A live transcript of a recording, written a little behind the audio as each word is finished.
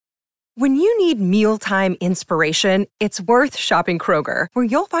When you need mealtime inspiration, it's worth shopping Kroger, where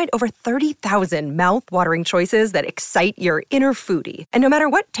you'll find over 30,000 mouth-watering choices that excite your inner foodie. And no matter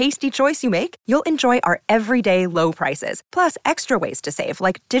what tasty choice you make, you'll enjoy our everyday low prices, plus extra ways to save,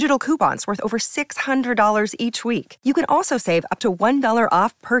 like digital coupons worth over $600 each week. You can also save up to $1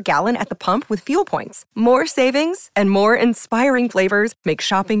 off per gallon at the pump with fuel points. More savings and more inspiring flavors make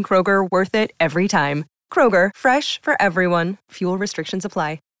shopping Kroger worth it every time. Kroger, fresh for everyone. Fuel restrictions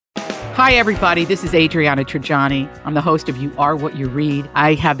apply. Hi, everybody. This is Adriana Trajani. I'm the host of You Are What You Read.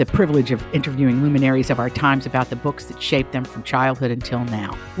 I have the privilege of interviewing luminaries of our times about the books that shaped them from childhood until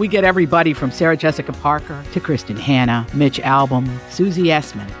now. We get everybody from Sarah Jessica Parker to Kristen Hanna, Mitch Albom, Susie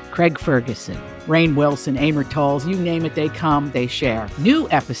Essman, Craig Ferguson, Rainn Wilson, Amor Tolls, you name it, they come, they share. New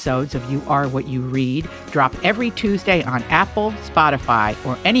episodes of You Are What You Read drop every Tuesday on Apple, Spotify,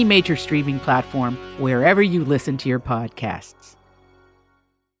 or any major streaming platform wherever you listen to your podcasts.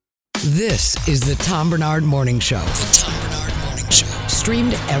 This is the Tom Barnard Morning Show. The Tom Barnard Morning Show.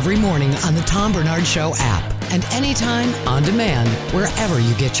 Streamed every morning on the Tom Barnard Show app and anytime on demand wherever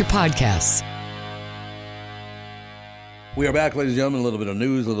you get your podcasts. We are back, ladies and gentlemen. A little bit of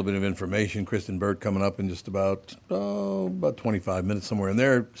news, a little bit of information. Kristen Burt coming up in just about 25 minutes, somewhere in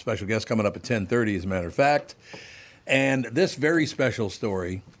there. Special guest coming up at 10:30, as a matter of fact. And this very special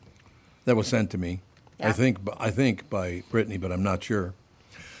story that was sent to me, I think by Brittany, but I'm not sure.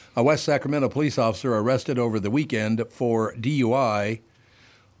 A West Sacramento police officer arrested over the weekend for DUI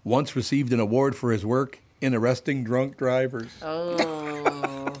once received an award for his work in arresting drunk drivers.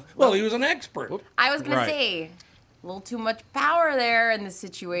 Oh. Well, he was an expert. I was going to say, a little too much power there in this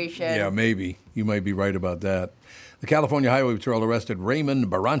situation. Yeah, maybe. You might be right about that. The California Highway Patrol arrested Raymond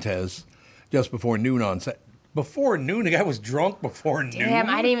Barrantes just before noon on Saturday. Before noon? The guy was drunk before noon? Damn,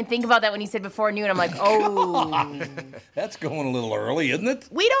 I didn't even think about that when he said before noon. I'm like, oh. That's going a little early, isn't it?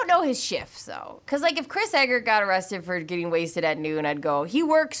 We don't know his shifts, though. Because, like, if Chris Eggert got arrested for getting wasted at noon, I'd go, he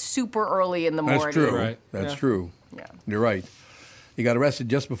works super early in the morning. That's true. Right. That's true. Yeah. You're right. He got arrested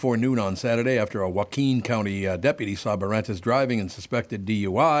just before noon on Saturday after a Joaquin County deputy saw Barrantes driving in suspected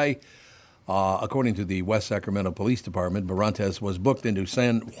DUI. According to the West Sacramento Police Department, Barrantes was booked into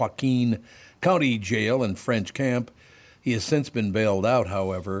San Joaquin County Jail and French Camp. He has since been bailed out,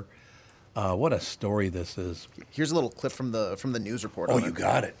 however. What a story this is. Here's a little clip from the news report. Oh, you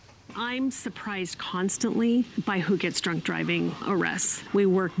got it. I'm surprised constantly by who gets drunk driving arrests. We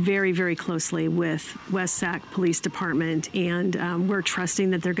work very, very closely with West Sac Police Department, and we're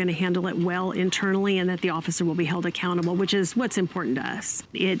trusting that they're going to handle it well internally and that the officer will be held accountable, which is what's important to us.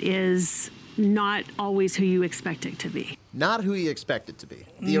 It is not always who you expect it to be. Not who you expect it to be.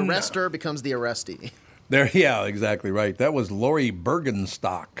 The arrestor becomes the arrestee. Yeah, exactly right. That was Lori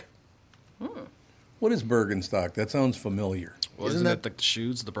Bergenstock. What is Bergenstock? That sounds familiar. Wasn't it the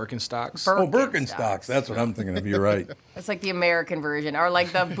shoes, the Birkenstocks? Birkenstocks. That's what I'm thinking of. You're right. That's like the American version, or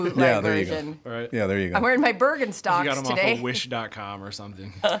like the bootleg there version. You go. Right. Yeah, there you go. I'm wearing my Birkenstocks today. You got them today. off of Wish.com or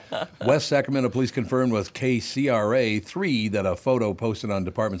something. West Sacramento Police confirmed with KCRA 3 that a photo posted on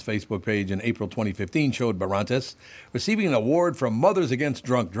the department's Facebook page in April 2015 showed Barrantes receiving an award from Mothers Against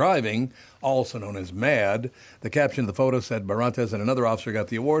Drunk Driving, also known as MAD. The caption of the photo said Barrantes and another officer got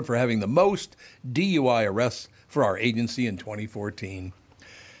the award for having the most DUI arrests for our agency in 2014.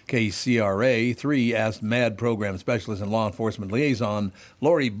 KCRA 3 asked MAD program specialist and law enforcement liaison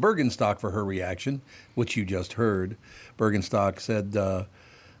Lori Bergenstock for her reaction, which you just heard. Bergenstock said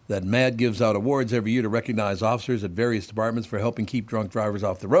that MAD gives out awards every year to recognize officers at various departments for helping keep drunk drivers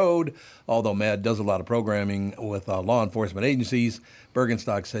off the road. Although MAD does a lot of programming with law enforcement agencies,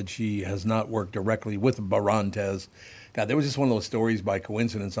 Bergenstock said she has not worked directly with Barrantes. God, there was just one of those stories by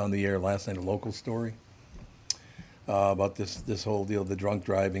coincidence on the air last night, a local story. About this whole deal, the drunk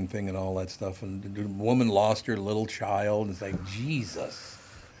driving thing and all that stuff. And the woman lost her little child. It's like, Jesus.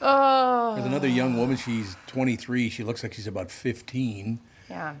 Oh. There's another young woman. She's 23. She looks like she's about 15.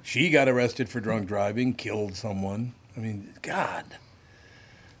 Yeah. She got arrested for drunk driving, killed someone. I mean, God.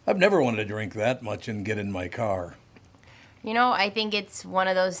 I've never wanted to drink that much and get in my car. You know, I think it's one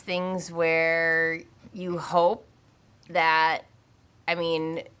of those things where you hope that, I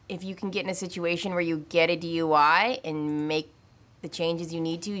mean, if you can get in a situation where you get a DUI and make the changes you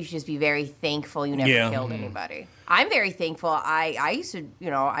need to, you should just be very thankful you never killed anybody. I'm very thankful. I used to,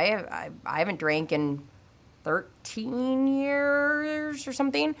 you know, I haven't drank in 13 years or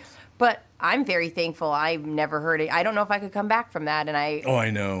something, but I'm very thankful I've never heard it. I don't know if I could come back from that. Oh, I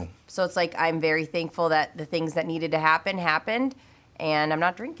know. So it's like I'm very thankful that the things that needed to happen happened, and I'm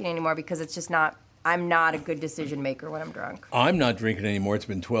not drinking anymore because it's just not I'm not a good decision maker when I'm drunk. I'm not drinking anymore. It's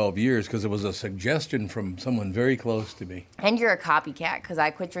been 12 years because it was a suggestion from someone very close to me. And you're a copycat because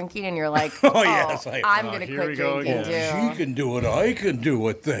I quit drinking and you're like, yes, I'm going to quit drinking too. She can do it. I can do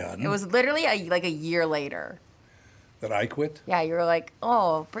it then. It was literally like a year later. That I quit? Yeah, you were like,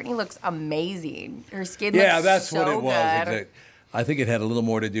 oh, Brittany looks amazing. Her skin Yeah, looks that's so what it was. good. I think it had a little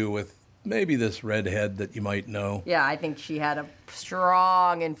more to do with maybe this redhead that you might know. Yeah, I think she had a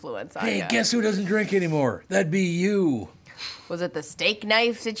strong influence on you. Hey, guess who doesn't drink anymore? That'd be you. Was it the steak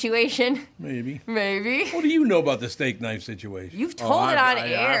knife situation? Maybe. Maybe. What do you know about the steak knife situation? You've told it on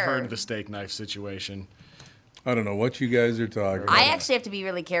air. I've heard the steak knife situation. I don't know what you guys are talking about. I actually have to be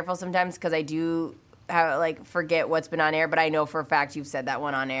really careful sometimes because I do forget what's been on air, but I know for a fact you've said that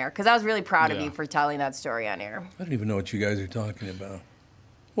one on air because I was really proud of you for telling that story on air. I don't even know what you guys are talking about.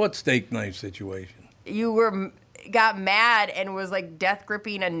 What steak knife situation? You got mad and was like death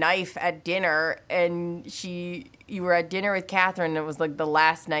gripping a knife at dinner, and you were at dinner with Catherine, and it was like the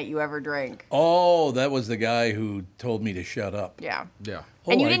last night you ever drank. Oh, that was the guy who told me to shut up. Yeah. Yeah.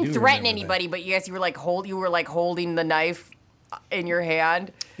 And you I didn't do threaten remember anybody, but yes, you were like holding the knife in your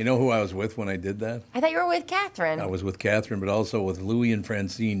hand. You know who I was with when I did that? I thought you were with Catherine. I was with Catherine, but also with Louie and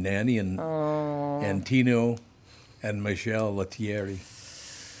Francine, Nanny and Tino and Michelle Latieri.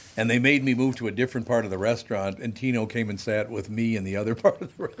 And they made me move to a different part of the restaurant, and Tino came and sat with me in the other part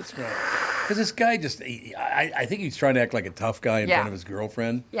of the restaurant. Because this guy I think he's trying to act like a tough guy in front of his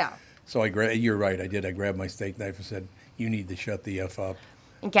girlfriend. Yeah. So you're right, I did. I grabbed my steak knife and said, you need to shut the F up.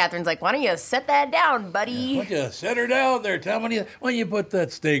 And Catherine's like, why don't you set that down, buddy? Yeah, why don't you set her down there, Tom? Why don't you put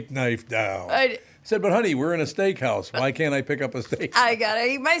that steak knife down? I said, but honey, we're in a steakhouse. Why can't I pick up a steak? I gotta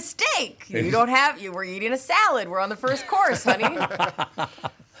eat my steak. We're eating a salad. We're on the first course, honey.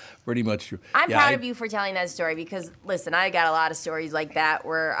 Pretty much true. I'm proud of you for telling that story because, listen, I got a lot of stories like that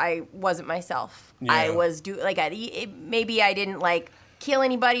where I wasn't myself. Yeah. I was maybe I didn't kill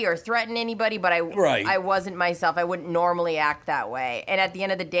anybody or threaten anybody, but I wasn't myself. I wouldn't normally act that way. And at the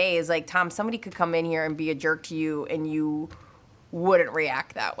end of the day, it's like, Tom, somebody could come in here and be a jerk to you, and you wouldn't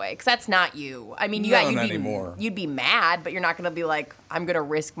react that way because that's not you. I mean, you'd be mad, but you're not going to be like, I'm going to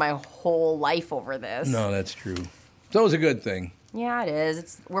risk my whole life over this. No, that's true. So it was a good thing. Yeah, it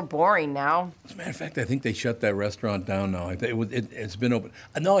is. We're boring now. As a matter of fact, I think they shut that restaurant down now. It's been open.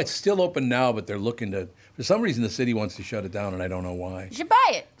 No, it's still open now, but they're looking to. For some reason, the city wants to shut it down, and I don't know why. You should buy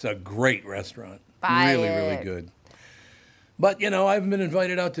it. It's a great restaurant. Buy really, it. really good. But, I haven't been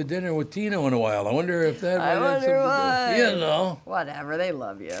invited out to dinner with Tino in a while. I wonder if that I might have something wonder to do. why. Whatever. They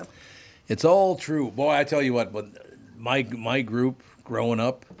love you. It's all true. Boy, I tell you what, but my group growing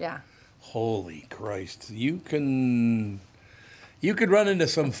up, Yeah. holy Christ, you could run into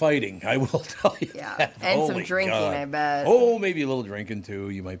some fighting, I will tell you Yeah, that. and Holy some drinking, God. I bet. Oh, maybe a little drinking, too.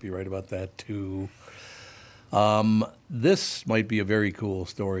 You might be right about that, too. This might be a very cool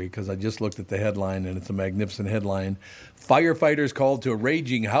story because I just looked at the headline, and it's a magnificent headline. Firefighters called to a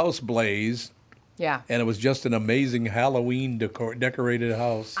raging house blaze. Yeah. And it was just an amazing Halloween decorated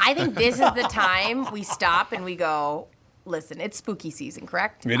house. I think this is the time we stop and we go, listen, it's spooky season,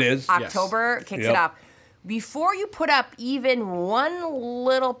 correct? It is. October kicks it off. Before you put up even one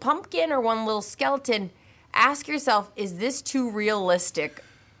little pumpkin or one little skeleton, ask yourself, is this too realistic?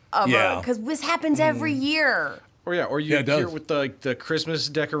 Because this happens every year. Or you hear with the Christmas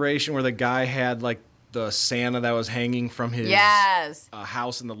decoration where the guy had the Santa that was hanging from his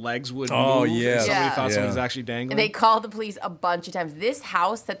house and the legs would move. Oh, yeah. Somebody thought someone was actually dangling. And they called the police a bunch of times. This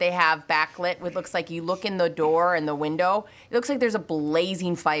house that they have backlit with looks like you look in the door and the window, it looks like there's a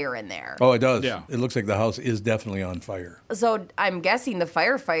blazing fire in there. Oh, it does. Yeah. It looks like the house is definitely on fire. So I'm guessing the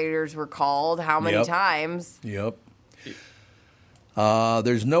firefighters were called how many times? Yep.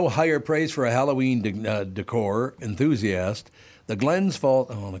 There's no higher praise for a Halloween decor enthusiast. The Glens Falls,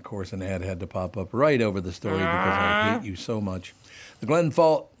 of course, an ad had to pop up right over the story because I hate you so much. The Glen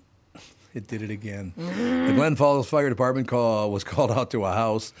Falls, it did it again. The Glen Falls Fire Department was called out to a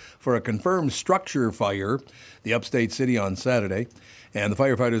house for a confirmed structure fire, the upstate city on Saturday. And the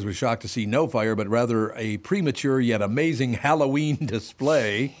firefighters were shocked to see no fire, but rather a premature yet amazing Halloween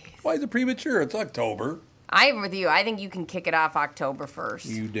display. Why is it premature? It's October. I'm with you. I think you can kick it off October 1st.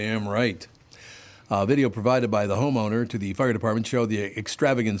 You damn right. Video provided by the homeowner to the fire department showed the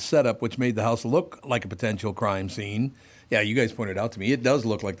extravagant setup, which made the house look like a potential crime scene. Yeah, you guys pointed out to me, it does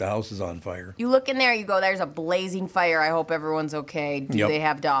look like the house is on fire. You look in there, you go, there's a blazing fire. I hope everyone's okay. Do they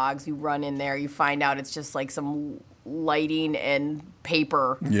have dogs? You run in there, you find out it's just like some lighting and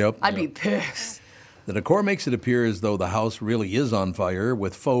paper. Yep. I'd be pissed. The decor makes it appear as though the house really is on fire,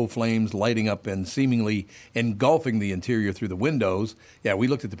 with faux flames lighting up and seemingly engulfing the interior through the windows. Yeah, we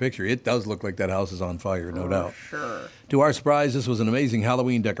looked at the picture. It does look like that house is on fire, no doubt. Sure. To our surprise, this was an amazing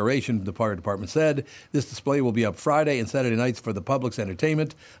Halloween decoration, the fire department said. This display will be up Friday and Saturday nights for the public's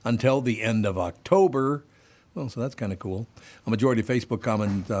entertainment until the end of October. Well, so that's kind of cool. A majority of Facebook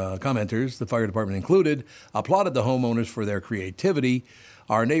commenters, the fire department included, applauded the homeowners for their creativity.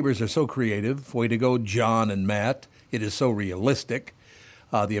 Our neighbors are so creative. Way to go, John and Matt. It is so realistic.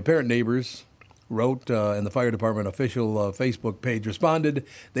 The apparent neighbors wrote, and the fire department official Facebook page responded.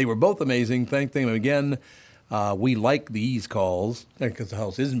 They were both amazing. Thank them again. We like these calls because the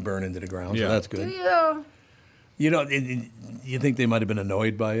house isn't burning to the ground, so that's good. Do you? You know, you think they might have been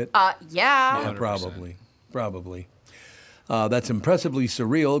annoyed by it? Yeah. Probably. That's impressively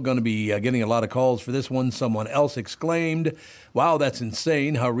surreal. Going to be getting a lot of calls for this one. Someone else exclaimed, wow, that's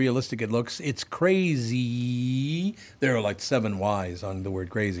insane how realistic it looks. It's crazy. There are like 7 Y's on the word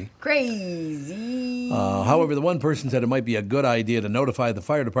crazy. Crazy. However, the one person said it might be a good idea to notify the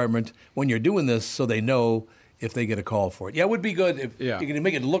fire department when you're doing this so they know if they get a call for it. Yeah, it would be good if you can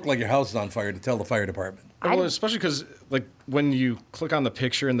make it look like your house is on fire to tell the fire department. Well, especially because, like, when you click on the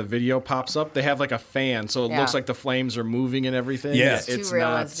picture and the video pops up, they have, like, a fan, so it looks like the flames are moving and everything. Yes. It's too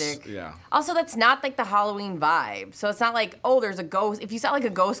realistic. Not, Also, that's not, like, the Halloween vibe. So it's not like, oh, there's a ghost. If you saw, like,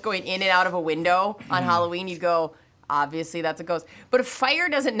 a ghost going in and out of a window on Halloween, you'd go, obviously that's a ghost. But a fire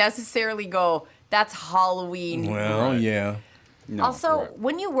doesn't necessarily go, that's Halloween. Well, yeah. No, also,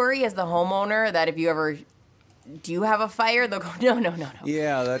 wouldn't you worry as the homeowner that if you ever do have a fire, they'll go, no.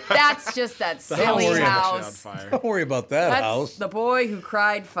 Yeah, that's just that silly house. Don't worry about that house. That's the boy who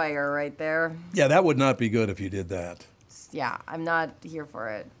cried fire right there. Yeah, that would not be good if you did that. Yeah, I'm not here for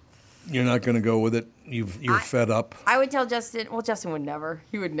it. You're not going to go with it? You're fed up? I would tell Justin, well, Justin would never.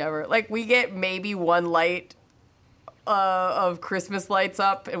 He would never. Like, we get maybe one light of Christmas lights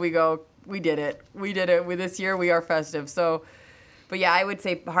up, and we go, we did it. This year, we are festive. So... But yeah, I would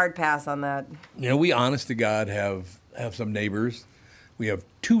say hard pass on that. You know, we honest to God have some neighbors. We have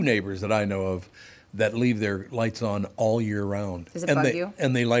 2 neighbors that I know of that leave their lights on all year round. Does it bug you?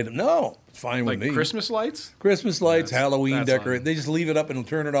 And they light them. No, it's fine with me. Like Christmas lights? Christmas lights, Halloween decoration. They just leave it up and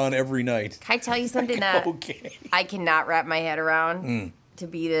turn it on every night. Can I tell you something that I cannot wrap my head around? To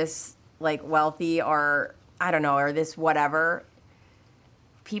be this, like, wealthy or, I don't know, or this whatever.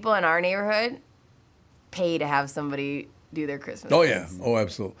 People in our neighborhood pay to have somebody do their Christmas lights. Oh,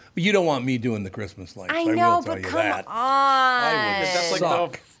 absolutely. But you don't want me doing the Christmas lights. I know, will tell but you come that. on. I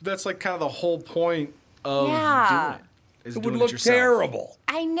would That's like kind of the whole point of doing it. It would look terrible.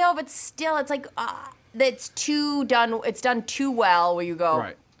 I know, but still, it's like it's done too well. Where you go,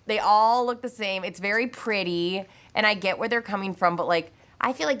 right. They all look the same. It's very pretty, and I get where they're coming from, but like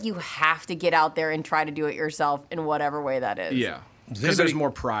I feel like you have to get out there and try to do it yourself in whatever way that is. Yeah, because there's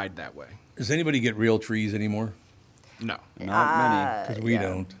more pride that way. Does anybody get real trees anymore? No. Not many. Because we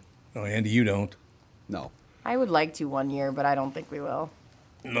don't. Oh, Andy, you don't. No. I would like to one year, but I don't think we will.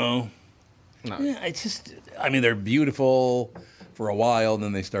 No. Yeah, it's just, I mean, they're beautiful for a while, and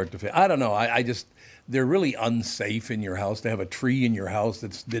then they start to fade. I don't know. I just, they're really unsafe in your house to have a tree in your house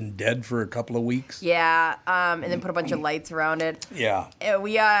that's been dead for a couple of weeks. Yeah, and then put a bunch of lights around it. Yeah.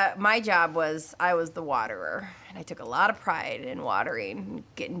 My job was, I was the waterer, and I took a lot of pride in watering,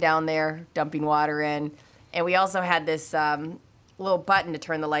 getting down there, dumping water in. And we also had this little button to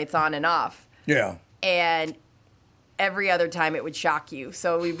turn the lights on and off. Yeah. And every other time it would shock you.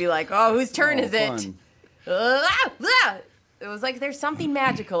 So we'd be like, oh, whose turn is it? It was like there's something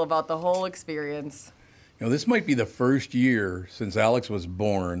magical about the whole experience. You know, this might be the first year since Alex was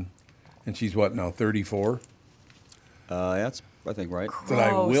born, and she's what now, 34? That's, I think, right.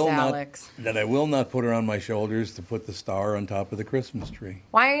 Gross, Alex. That I will not put her on my shoulders to put the star on top of the Christmas tree.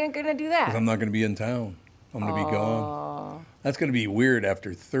 Why are you going to do that? Because I'm not going to be in town. I'm going to be gone. That's going to be weird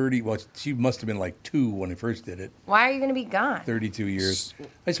after 30. Well, she must have been like 2 when I first did it. Why are you going to be gone? 32 years.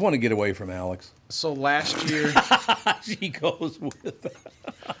 I just want to get away from Alex. So last year... She goes with...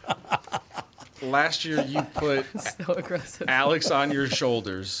 Last year you put so aggressive. Alex on your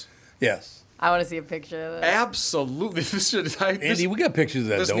shoulders. Yes. I want to see a picture of this. Absolutely. Andy, we got pictures of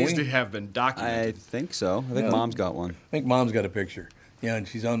that, don't we? This needs to have been documented. I think so. I think Mom's got one. I think Mom's got a picture. Yeah, and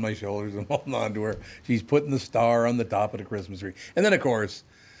she's on my shoulders. I'm holding on to her. She's putting the star on the top of the Christmas tree. And then, of course,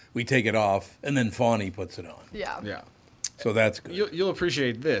 we take it off, and then Fawny puts it on. Yeah. So that's good. You'll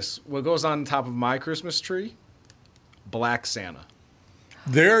appreciate this. What goes on top of my Christmas tree? Black Santa.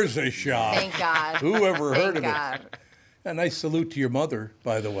 There's a shot. Thank God. Who ever heard of God. it? A nice salute to your mother,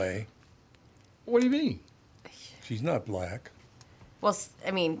 by the way. What do you mean? She's not black. Well,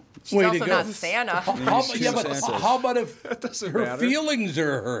 I mean, she's Way to also go. not Santa. How about if her feelings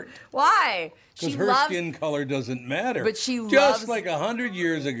are hurt? Why? Because her skin color doesn't matter. But she just loves... like 100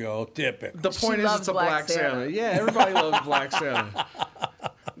 years ago, typical. The point is, it's a Black Santa. Yeah, everybody loves Black Santa.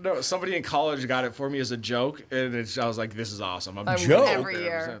 No, somebody in college got it for me as a joke, and I was like, "This is awesome." I'm joke every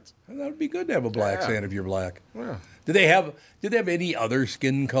year. That would be good to have a Black Santa if you're black. Yeah. Did they have any other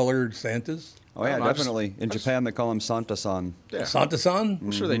skin-colored Santas? Oh, yeah, definitely. In Japan, they call him Santa-san. Yeah. Santa-san?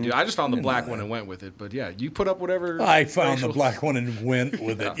 I'm sure they do. I just found the black one and went with it. But, yeah, you put up whatever... I found the black one and went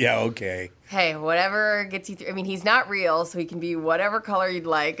with it. Yeah, okay. Hey, whatever gets you through. I mean, he's not real, so he can be whatever color you'd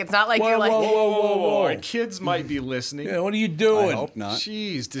like. It's not like you're like... Whoa. Kids might be listening. Yeah, what are you doing? I hope not.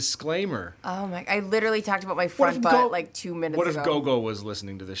 Jeez, disclaimer. Oh, my... I literally talked about my front butt like 2 minutes ago. What if Go-Go was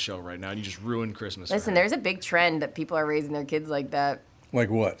listening to this show right now and you just ruined Christmas? Listen, there's a big trend that people are raising their kids like that. Like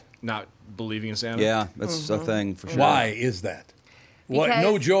what? Not believing in Santa? Yeah, that's a thing for sure. Why is that? Because what?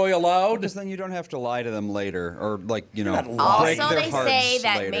 No joy allowed? Because then you don't have to lie to them later, or break their Also, they hearts say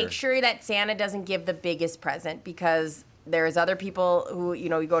that later. make sure that Santa doesn't give the biggest present there's other people who, you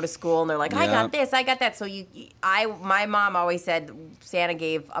go to school and they're like, I got this, I got that. So my mom always said Santa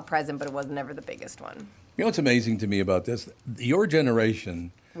gave a present, but it wasn't ever the biggest one. You know what's amazing to me about this? Your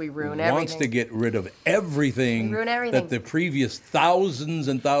generation we ruin wants everything. to get rid of everything, that the previous thousands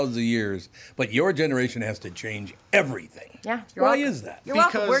and thousands of years, but your generation has to change everything. Yeah. Why is that? You're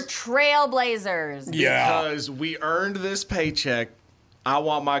welcome. We're trailblazers. Yeah. Because we earned this paycheck. I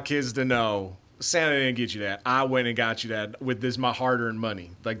want my kids to know Santa didn't get you that. I went and got you that with my hard-earned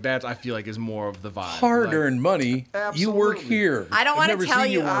money. Like that, I feel like is more of the vibe. Hard-earned money? Absolutely. You work here. I don't want to tell you. I've never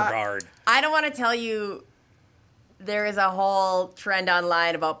seen you work hard. I don't want to tell you. There is a whole trend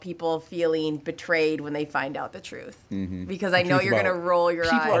online about people feeling betrayed when they find out the truth. Mm-hmm. Because I know you're going to roll your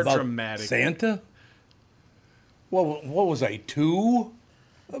eyes. People are about dramatic. Santa? What was I, 2?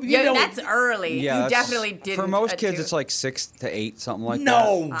 That's early. Yeah, you definitely didn't. For most kids, 2. it's like 6 to 8, something like that.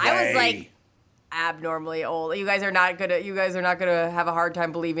 No way. I was like abnormally old. You guys are not gonna have a hard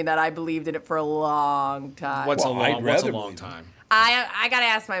time believing that I believed in it for a long time. What's a long time? I gotta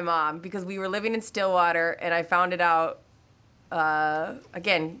ask my mom because we were living in Stillwater and I found it out.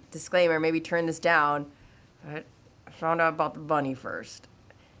 Again, disclaimer, maybe turn this down. But I found out about the bunny first.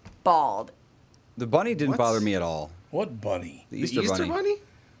 Bald. The bunny didn't bother me at all. What bunny? The Easter bunny?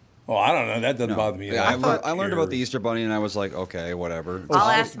 Oh, I don't know. That doesn't bother me at all. Yeah, I learned about the Easter bunny and I was like, okay, whatever. I'll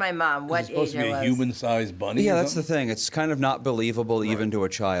ask my mom what age I was. Supposed to be a human-sized bunny? Yeah, that's the thing. It's kind of not believable even to a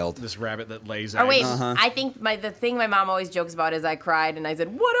child. This rabbit that lays eggs. Oh wait, I think the thing my mom always jokes about is I cried and I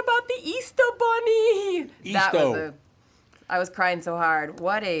said, "What about the Easter bunny?" I was crying so hard.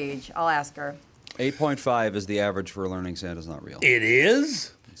 What age? I'll ask her. 8.5 is the average for learning Santa's not real. It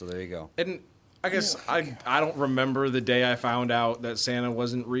is? So there you go. And I guess I don't remember the day I found out that Santa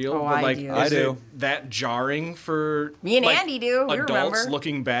wasn't real. Oh, but I do. Is it that jarring for me and Andy do. We adults remember.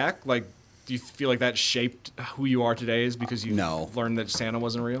 Looking back? Like, do you feel like that shaped who you are today? Is because you learned that Santa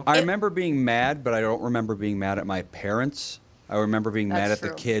wasn't real? I remember being mad, but I don't remember being mad at my parents. I remember being mad at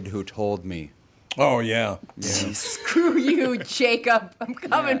the kid who told me. Oh, yeah. Screw you, Jacob. I'm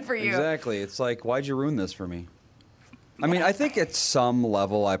coming for you. Exactly. It's like, why'd you ruin this for me? I mean, I think at some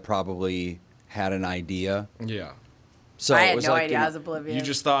level I probably had an idea. Yeah. So I it had was no like, idea. I was oblivious. You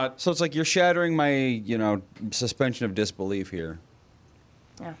just thought. So it's like you're shattering my, suspension of disbelief here.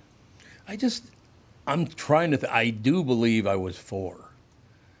 Yeah. I'm trying to I do believe I was 4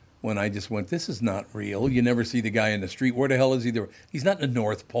 when I just went, this is not real. You never see the guy in the street. Where the hell is he? He's not in the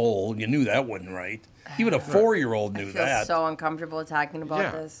North Pole. You knew that wasn't right. Even a 4-year-old knew that. I feel so uncomfortable talking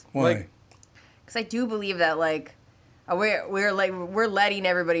about this. Why? Because I do believe that, we're letting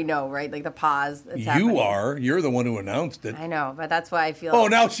everybody know, right? Like the pause that's happening. You are. You're the one who announced it. I know, but that's why I feel. Oh,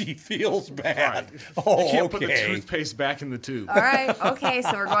 now she feels bad. Right. Oh, you can't put the toothpaste back in the tube. All right. Okay.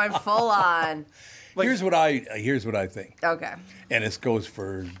 So we're going full on. Here's what I think. Okay. And this goes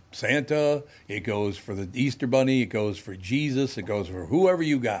for Santa. It goes for the Easter Bunny. It goes for Jesus. It goes for whoever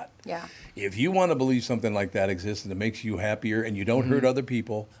you got. Yeah. If you want to believe something like that exists and it makes you happier and you don't hurt other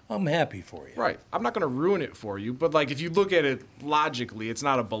people, I'm happy for you. Right. I'm not going to ruin it for you, but if you look at it logically, it's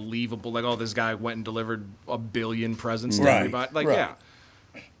not a believable, this guy went and delivered 1 billion presents to everybody. Yeah.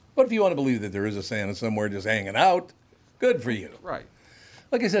 But if you want to believe that there is a Santa somewhere just hanging out, good for you. Right.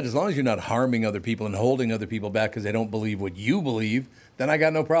 Like I said, as long as you're not harming other people and holding other people back because they don't believe what you believe, then I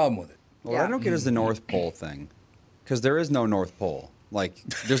got no problem with it. Well, what I don't get is the North Pole thing, because there is no North Pole. Like,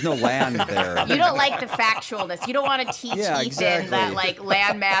 there's no land there. You don't like the factualness. You don't want to teach Ethan exactly. that like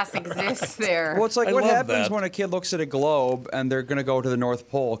landmass exists there. Well, it's like I what love happens that. when a kid looks at a globe and they're going to go to the North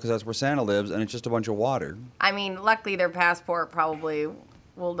Pole because that's where Santa lives, and it's just a bunch of water. I mean, luckily their passport probably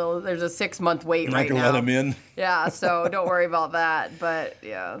there's a 6-month wait Not right gonna now. let him in. Yeah, so don't worry about that. But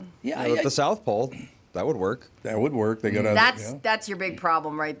yeah, Yeah, At the South Pole, that would work. that would work. They got that's your big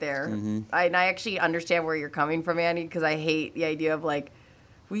problem right there. And I actually understand where you're coming from, Andy, because I hate the idea of like.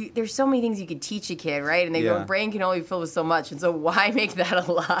 There's so many things you could teach a kid, right? And your brain can only fill with so much, and so why make that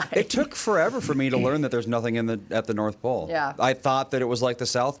a lie? It took forever for me to learn that there's nothing at the North Pole. Yeah. I thought that it was like the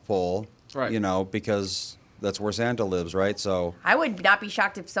South Pole, Right. because that's where Santa lives, right? So I would not be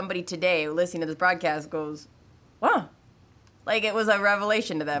shocked if somebody today listening to this broadcast goes, wow. Like it was a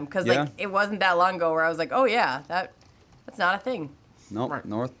revelation to them because like it wasn't that long ago where I was like, oh yeah, that's not a thing. nope, Right.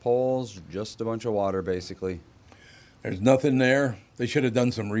 North Pole's just a bunch of water, basically. There's nothing there. They should have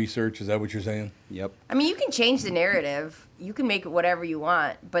done some research. Is that what you're saying? Yep. I mean, you can change the narrative. You can make it whatever you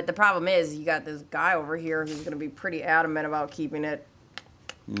want. But the problem is you got this guy over here who's going to be pretty adamant about keeping it.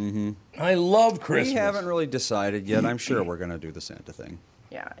 I love Christmas. We haven't really decided yet. I'm sure we're going to do the Santa thing.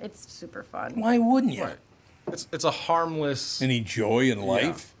 Yeah, it's super fun. Why wouldn't you? Right. It's a harmless. Any joy in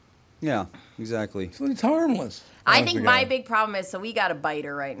life? Yeah, exactly. So it's harmless. I Honest think to my God. big problem is, so we got a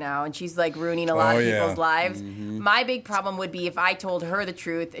biter right now, and she's like ruining a lot Oh, of yeah. people's lives. My big problem would be if I told her the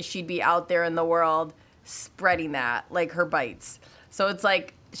truth, she'd be out there in the world spreading that, like her bites. So it's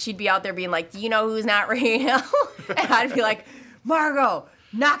like she'd be out there being like, do you know who's not real? And I'd be like, Margot,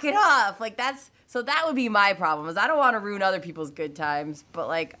 knock it off. Like so that would be my problem, is I don't want to ruin other people's good times. But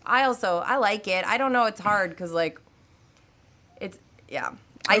like, I like it. I don't know, it's hard because like,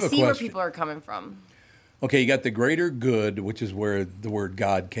 I have a see where question. people are coming from. Okay, you got the greater good, which is where the word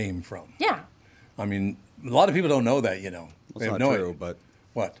God came from. Yeah. I mean, a lot of people don't know that, It's They have not no true, idea. but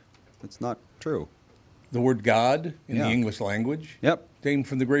What? it's not true. The word God in Yeah. the English language Yep. came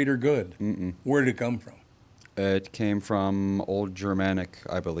from the greater good. Where did it come from? It came from Old Germanic,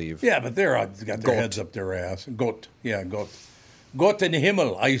 I believe. Yeah, but they're got their Gott. heads up their ass. Gott. Yeah, Gott. Gott in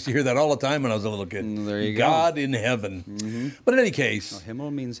Himmel. I used to hear that all the time when I was a little kid. There you go. God in heaven. But in any case, Himmel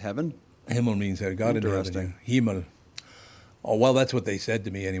means heaven. Himmel means God in heaven. Interesting. Yeah. Himmel. Oh, well, that's what they said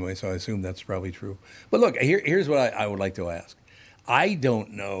to me anyway, so I assume that's probably true. But look, here's what I would like to ask. I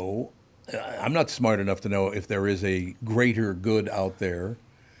don't know. I'm not smart enough to know if there is a greater good out there.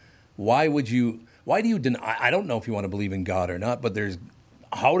 Why do you deny? I don't know if you want to believe in God or not, but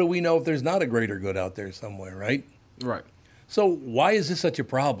how do we know if there's not a greater good out there somewhere, right? Right. So why is this such a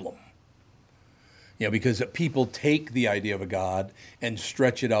problem? Because people take the idea of a God and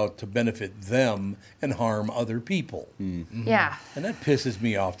stretch it out to benefit them and harm other people. Yeah. And that pisses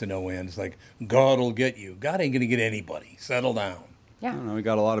me off to no end. It's like, God will get you. God ain't going to get anybody. Settle down. I Yeah. don't know. We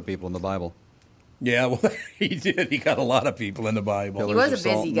got a lot of people in the Bible. Yeah, well, he did. He got a lot of people in the Bible. He Pillars was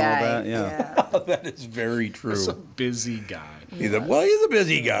of a salt busy and all guy. that, yeah. That is very true. He's a busy guy. He's a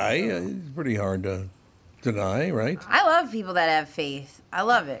busy guy. He's pretty hard to deny, right? I love people that have faith. I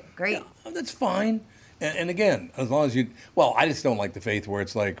love it. Great. Yeah, that's fine. And again, as long as I just don't like the faith where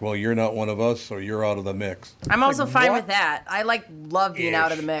it's like, well, you're not one of us, so you're out of the mix. I'm also Like, fine what? with that. I love being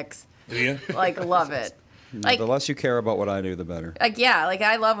out of the mix. Do you? Like, love it. Like, The less you care about what I do, the better.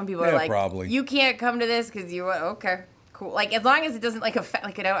 I love when people are Yeah, like, probably. you can't come to this because okay, cool. Like, as long as it doesn't affect,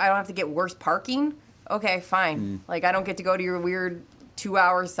 I don't have to get worse parking. Okay, fine. Like, I don't get to go to your weird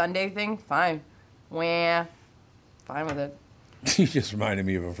 2-hour Sunday thing. Fine. Wah. Fine with it. You just reminded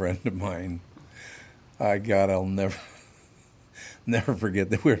me of a friend of mine. God, I'll never forget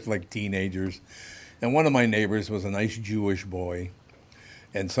that we were like teenagers. And one of my neighbors was a nice Jewish boy.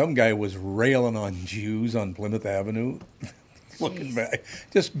 And some guy was railing on Jews on Plymouth Avenue. Looking back,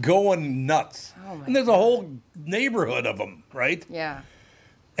 just going nuts. Oh my and there's a whole neighborhood of them, right? Yeah.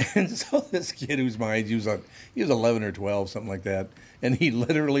 And so this kid who's my age, he was 11 or 12, something like that. And he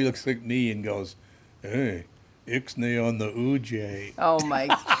literally looks at me and goes, hey, Ixnay on the Uj. Oh, my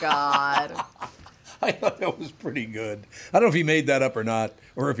God. I thought that was pretty good. I don't know if he made that up or not,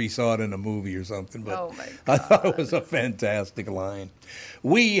 or if he saw it in a movie or something, but Oh, my I thought it was a fantastic line.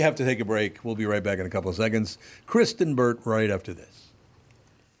 We have to take a break. We'll be right back in a couple of seconds. Kristen Burt right after this.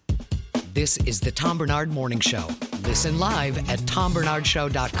 This is the Tom Barnard Morning Show. Listen live at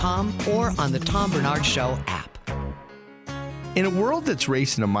tombernardshow.com or on the Tom Barnard Show app. In a world that's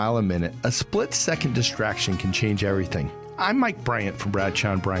racing a mile a minute, a split-second distraction can change everything. I'm Mike Bryant from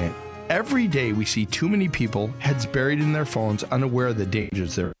Bradshaw & Bryant. Every day we see too many people, heads buried in their phones, unaware of the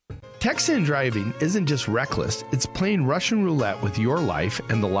dangers there. Texting and driving isn't just reckless, it's playing Russian roulette with your life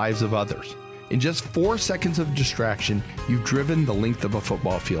and the lives of others. In just 4 seconds of distraction, you've driven the length of a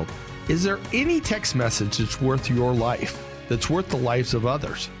football field. Is there any text message that's worth your life, that's worth the lives of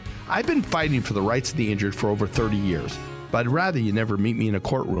others? I've been fighting for the rights of the injured for over 30 years, but I'd rather you never meet me in a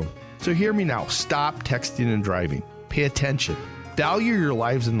courtroom. So hear me now. Stop texting and driving. Pay attention. Value your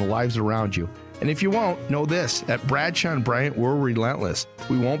lives and the lives around you. And if you won't, know this. At Bradshaw and Bryant, we're relentless.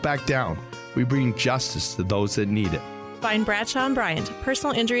 We won't back down. We bring justice to those that need it. Find Bradshaw and Bryant,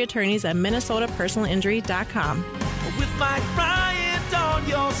 personal injury attorneys at minnesotapersonalinjury.com. With Mike Bryant on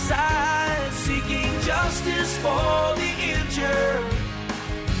your side, seeking justice for the injured.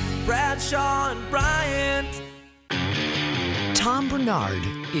 Bradshaw and Bryant. Tom Barnard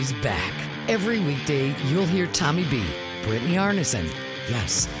is back. Every weekday, you'll hear Tommy B, Brittany Arneson.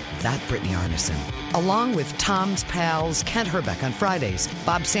 Yes, that Brittany Arneson. Along with Tom's pals, Kent Herbeck on Fridays,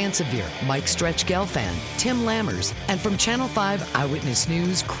 Bob Sansevier, Mike Stretch Gelfand, Tim Lammers, and from Channel 5 Eyewitness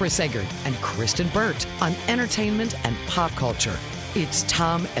News, Chris Eggert and Kristen Burt on entertainment and pop culture. It's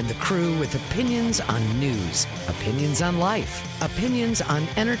Tom and the crew with opinions on news, opinions on life, opinions on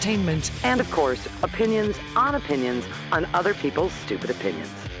entertainment, and of course, opinions on other people's stupid opinions.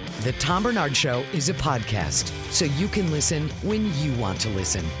 The Tom Barnard Show is a podcast, so you can listen when you want to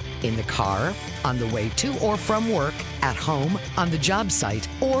listen. In the car, on the way to or from work, at home, on the job site,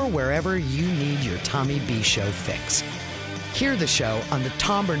 or wherever you need your Tommy B Show fix. Hear the show on the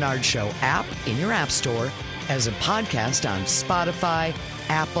Tom Barnard Show app in your app store, as a podcast on Spotify,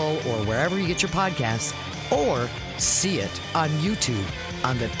 Apple, or wherever you get your podcasts, or see it on YouTube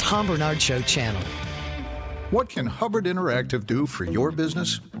on the Tom Barnard Show channel. What can Hubbard Interactive do for your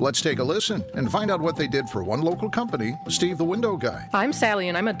business? Let's take a listen and find out what they did for one local company, Steve the Window Guy. I'm Sally,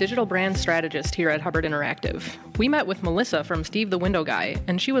 and I'm a digital brand strategist here at Hubbard Interactive. We met with Melissa from Steve the Window Guy,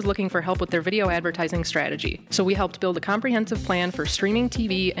 and she was looking for help with their video advertising strategy. So we helped build a comprehensive plan for streaming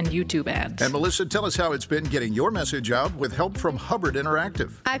TV and YouTube ads. And Melissa, tell us how it's been getting your message out with help from Hubbard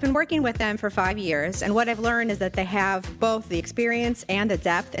Interactive. I've been working with them for 5 years, and what I've learned is that they have both the experience and the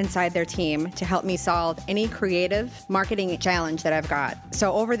depth inside their team to help me solve any creative marketing challenge that I've got.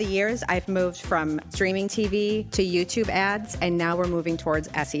 So over the years, I've moved from streaming TV to YouTube ads, and now we're moving towards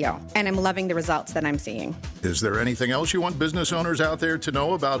SEO. And I'm loving the results that I'm seeing. Is there anything else you want business owners out there to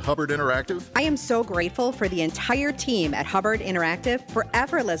know about Hubbard Interactive? I am so grateful for the entire team at Hubbard Interactive for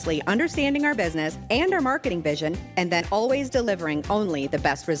effortlessly understanding our business and our marketing vision, and then always delivering only the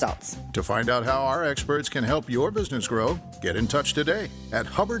best results. To find out how our experts can help your business grow, get in touch today at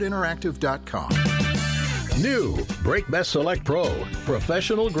hubbardinteractive.com. New Brake Best Select Pro.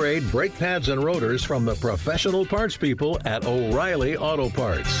 Professional grade brake pads and rotors from the professional parts people at O'Reilly Auto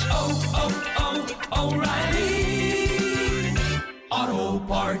Parts. O'Reilly Auto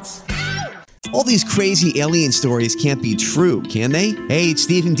Parts. All these crazy alien stories can't be true, can they? Hey, it's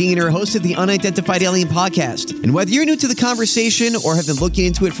Stephen Diener, host of the Unidentified Alien Podcast. And whether you're new to the conversation or have been looking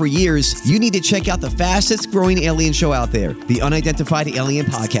into it for years, you need to check out the fastest growing alien show out there, the Unidentified Alien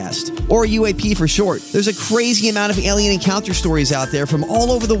Podcast, or UAP for short. There's a crazy amount of alien encounter stories out there from all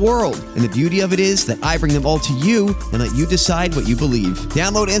over the world. And the beauty of it is that I bring them all to you and let you decide what you believe.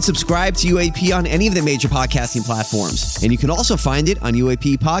 Download and subscribe to UAP on any of the major podcasting platforms. And you can also find it on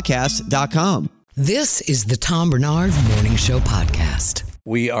UAPpodcast.com. This is the Tom Barnard Morning Show podcast.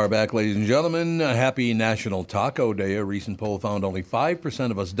 We are back, ladies and gentlemen. Happy National Taco Day. A recent poll found only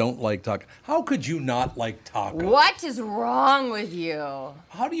 5% of us don't like taco. How could you not like tacos? What is wrong with you?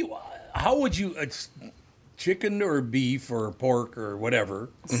 How would you, it's chicken or beef or pork or whatever.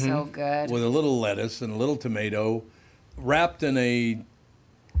 So good. With a little lettuce and a little tomato wrapped in a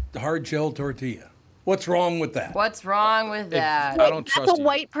hard shell tortilla. What's wrong with that? What's wrong with that? I don't trust That's a you.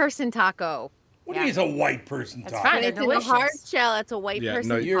 white person taco. What do you mean it's a white person taco? That's fine. They're It's in a delicious. hard shell. It's a white Yeah, person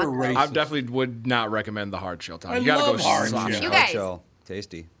no, you're taco. racist. I definitely would not recommend the hard shell taco. I You gotta love go hard soft shell. You Hard guys. shell.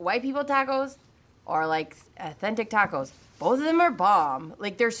 Tasty. White people tacos or like authentic tacos. Both of them are bomb.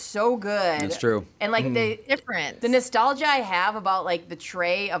 Like they're so good. That's true. And like Different. the nostalgia I have about like the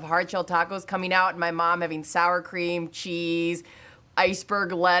tray of hard shell tacos coming out and my mom having sour cream, cheese,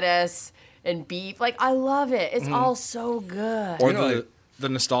 iceberg lettuce, and beef. Like I love it. It's all so good. Or the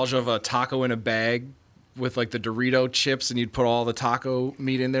nostalgia of a taco in a bag with like the Dorito chips, and you'd put all the taco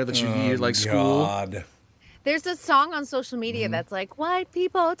meat in there that you eat at like school. God. There's a song on social media that's like white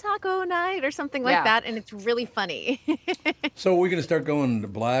people taco night or something like Yeah. that, and it's really funny. So we're going to start going to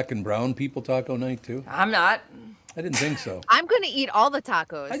black and brown people taco night too? I'm not. I didn't think so. I'm going to eat all the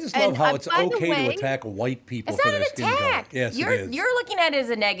tacos. I just love how it's by the okay way, to attack white people It's for not their an skin color. attack. Yes, you're it is. you're looking at it as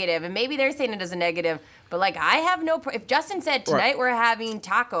a negative, and maybe they're saying it as a negative. But like, I have no. If Justin said tonight we're having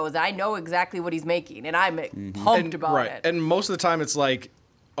tacos, I know exactly what he's making, and I'm pumped about right. it. And most of the time, it's like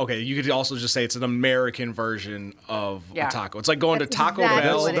Okay, you could also just say it's an American version of Yeah. a taco. It's like going to Taco exactly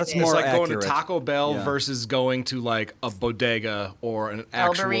Bell. what it That's is. It's more like going accurate. to Taco Bell Yeah. versus going to like a bodega or an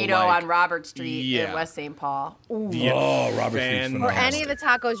El actual Burrito like, on Robert Street Yeah. in West St. Paul. Ooh. Yeah. Oh, Robert Street's Fan- phenomenal. Or any of the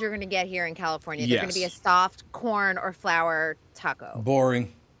tacos you're going to get here in California. They're going to be a Yes. soft corn or flour taco.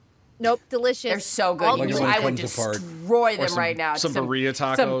 Boring. Nope, delicious. They're so good. All Like You- when it I would comes apart. destroy them some- right now. some burrito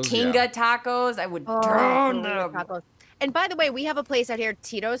Some tacos, Kinga yeah. tacos. I would Oh, turn burrito them. tacos. And by the way, we have a place out here,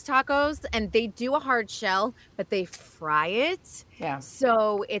 Tito's Tacos, and they do a hard shell, but they fry it. Yeah.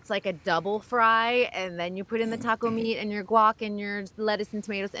 So it's like a double fry, and then you put in the taco meat and your guac and your lettuce and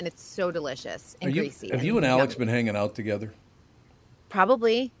tomatoes, and it's so delicious and greasy. Have you and Alex been hanging out together?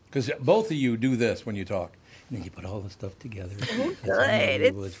 Probably. Because both of you do this when you talk. And then you put all the stuff together. Oh, good.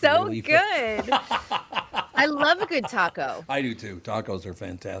 It's so really fun. good. I love a good taco. I do too. Tacos are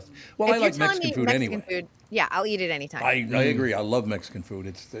fantastic. Well, If I you're like telling Mexican me food Mexican anyway. food, yeah, I'll eat it anytime. I agree. I love Mexican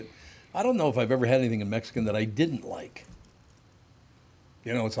food. I don't know if I've ever had anything in Mexican that I didn't like.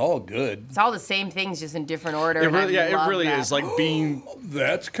 You know, it's all good. It's all the same things, just in different order. It and I really, yeah, it love really that. is like being.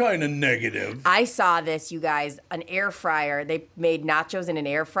 That's kind of negative. I saw this, you guys, an air fryer. They made nachos in an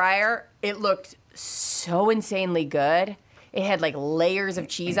air fryer. It looked so insanely good. It had like layers of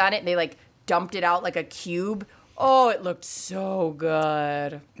cheese on it. And they like dumped it out like a cube. Oh, it looked so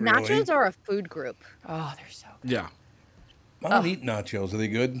good. Nachos are a food group. Oh, they're so Yeah. I don't eat nachos. Are they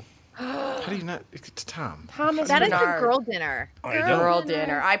good? How do you not? It's Tom. Thomas That is a Bernard. girl dinner. I don't. Girl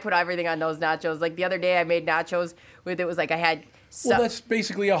dinner. I put everything on those nachos. Like the other day, I made nachos with it was like I had. Well, that's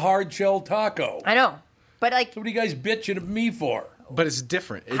basically a hard shell taco. I know, but like, So what are you guys bitching at me for? But it's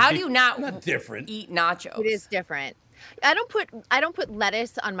different. how do you Not different. eat nachos? It is different. I don't put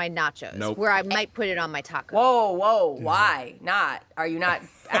lettuce on my nachos. Nope. Where I might put it on my taco. Whoa! Why not? Are you not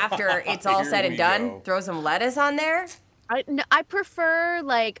after it's all Here said we and done? go. Throw some lettuce on there. I prefer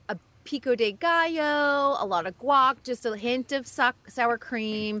like a pico de gallo, a lot of guac, just a hint of sour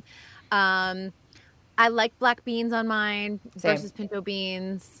cream. I like black beans on mine Same. versus pinto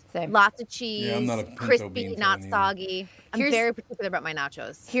beans. Same. Lots of cheese, Yeah, I'm not a pinto crispy, bean not fan either. soggy. I'm Here's- very particular about my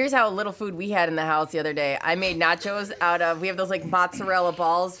nachos. Here's how little food we had in the house the other day. I made nachos out of, we have those like mozzarella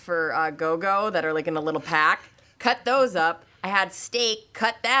balls for Go-Go that are like in a little pack. Cut those up. I had steak,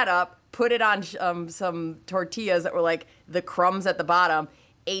 cut that up, put it on some tortillas that were like the crumbs at the bottom.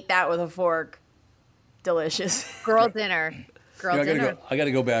 Ate that with a fork. Delicious. Girl dinner. Girl You know, dinner. I got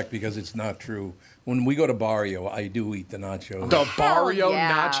to go back because it's not true. When we go to Barrio, I do eat the nachos. The Barrio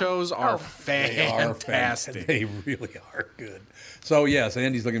yeah. nachos are They are fantastic. They really are good. So yes,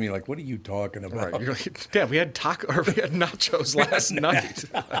 Andy's looking at me like, "What are you talking about?" Right. You're like, yeah, we had nachos last night.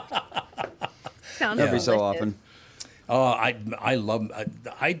 Sounds Every so delicious. often. Oh, I love.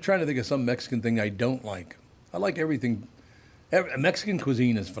 I'm trying to think of some Mexican thing I don't like. I like everything. Mexican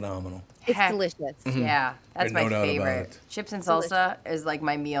cuisine is phenomenal. It's Heck. delicious. Yeah, that's No my doubt about favorite. it. Chips and salsa is like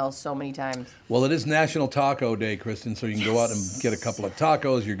my meal so many times. Well, it is National Taco Day, Kristen, so you can go out and get a couple of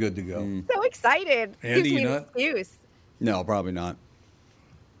tacos. You're good to go. So excited. Andy, Gives you me an not? excuse. No, probably not.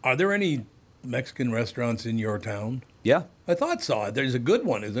 Are there any Mexican restaurants in your town? Yeah. I thought so. There's a good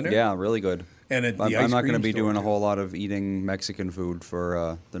one, isn't there? Yeah, really good. And at the I'm ice not going to cream be store, doing a too. whole lot of eating Mexican food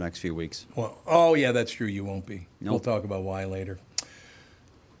for the next few weeks. Well, oh yeah, that's true. You won't be. We'll Nope. talk about why later.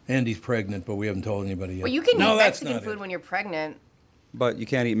 Andy's pregnant, but we haven't told anybody yet. Well, you can no, eat that's Mexican not food it. when you're pregnant. But you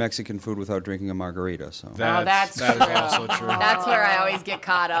can't eat Mexican food without drinking a margarita. So That's that true. is also true. That's where I always get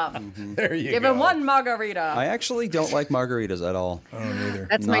caught up. There you Give go. him one margarita. I actually don't like margaritas at all. I don't either.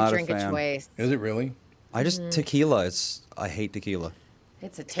 That's Not my a drink of fan. choice. Is it really? I just tequila. I hate tequila.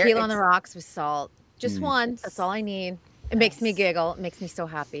 It's a Tequila on the rocks with salt. Just one. That's all I need. It makes me giggle. It makes me so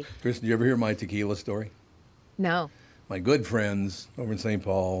happy. Kristen, did you ever hear my tequila story? No. My good friends over in St.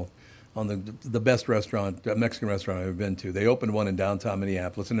 Paul, on the best restaurant, Mexican restaurant I've ever been to. They opened one in downtown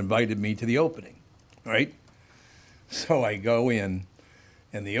Minneapolis and invited me to the opening. All right? So I go in,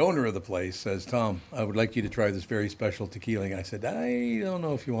 and the owner of the place says, "Tom, I would like you to try this very special tequila." And I said, "I don't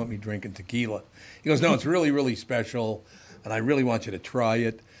know if you want me drinking tequila." He goes, "No, it's really, really special, and I really want you to try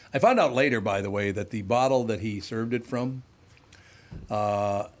it." I found out later, by the way, that the bottle that he served it from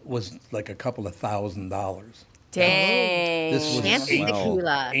was like a couple of $1,000s. Dang. This was Fancy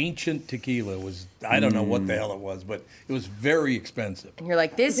tequila. ancient tequila. Was I don't know what the hell it was, but it was very expensive. And you're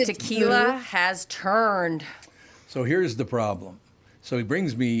like, this Is it tequila smooth? has turned. So here's the problem. So he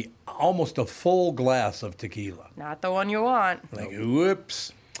brings me almost a full glass of tequila. Not the one you want. Like,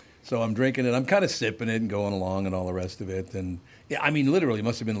 whoops. So I'm drinking it. I'm kind of sipping it and going along and all the rest of it. And yeah, I mean, literally, it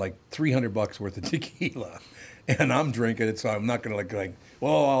must have been like $300 worth of tequila. And I'm drinking it, so I'm not going to like,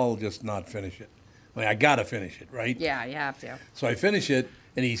 well, I'll just not finish it. I mean, I got to finish it, right? Yeah, you have to. So I finish it,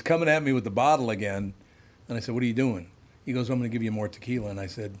 And he's coming at me with the bottle again. And I said, what are you doing? He goes, I'm going to give you more tequila. And I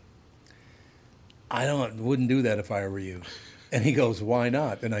said, wouldn't do that if I were you. And he goes, why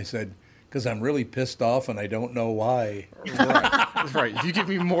not? And I said, because I'm really pissed off and I don't know why. Right. If you give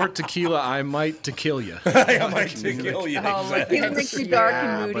me more tequila, I might to kill you. I might to kill you. Exactly. It makes me dark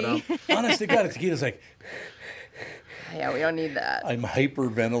and moody. Honest to God, tequila's like... Yeah, we don't need that. I'm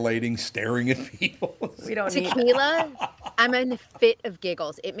hyperventilating, staring at people. We don't need Tequila, I'm in a fit of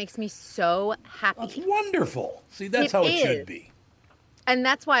giggles. It makes me so happy. That's wonderful. See, that's how it should be. And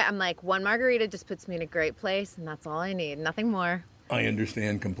that's why I'm like, one margarita just puts me in a great place, and that's all I need. Nothing more. I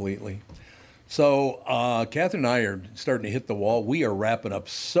understand completely. So, Catherine and I are starting to hit the wall. We are wrapping up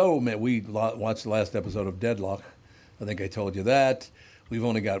so many. We watched the last episode of Deadlock. I think I told you that. We've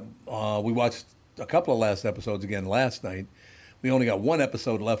only got, we watched a couple of last episodes again last night. We only got one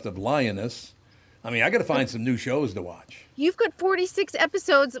episode left of Lioness. I mean, I got to find some new shows to watch. You've got 46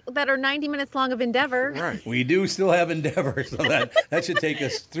 episodes that are 90 minutes long of Endeavor. Right. We do still have Endeavor, so that should take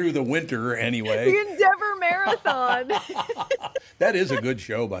us through the winter anyway. The Endeavor Marathon. That is a good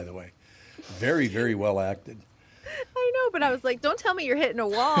show, by the way. Very, very well acted. I know, but I was like, don't tell me you're hitting a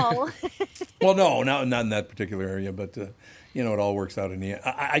wall. Well, no, not in that particular area, but, it all works out in the end.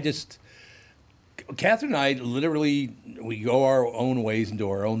 I just... Catherine and I literally, we go our own ways and do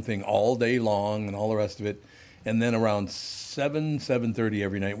our own thing all day long and all the rest of it. And then around 7:30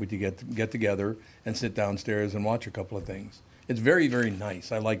 every night we get together and sit downstairs and watch a couple of things. It's very, very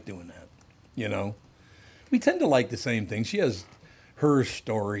nice. I like doing that, We tend to like the same things. She has her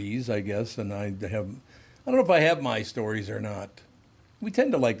stories, I guess, and I don't know if I have my stories or not. We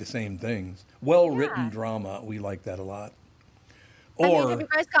tend to like the same things. Well-written drama, we like that a lot. Have you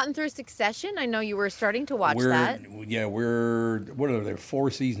guys gotten through Succession? I know you were starting to watch that. Yeah, what are there,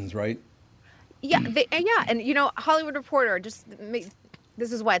 4 seasons, right? Yeah, and Hollywood Reporter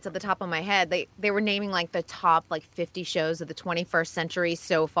this is why it's at the top of my head. They were naming like the top 50 shows of the 21st century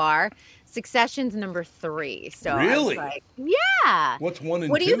so far. Succession's number 3. So really, I was like, yeah. What's 1 and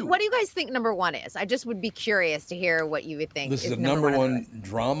 2? What do you guys think number 1 is? I just would be curious to hear what you would think. This is a number 1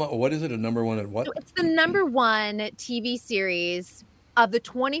 drama. What is it? A number 1 at what? So it's the number 1 TV series of the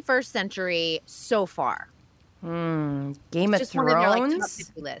 21st century so far. Game it's of just Thrones. One of their, top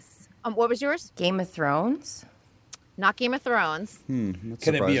 50 lists. What was yours? Game of Thrones. Not Game of Thrones. Can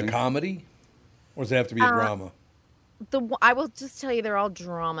it be a comedy, or does it have to be a drama? I will just tell you, they're all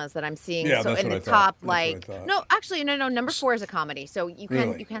dramas that I'm seeing. Yeah, so that's in what the I thought. top, no, actually, no. Number 4 is a comedy, so you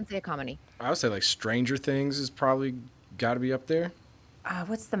can say a comedy. I would say Stranger Things is probably got to be up there.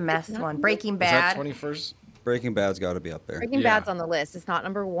 What's the meth one? Breaking Bad. Is that 21st? Breaking Bad's got to be up there. Breaking Bad's on the list. It's not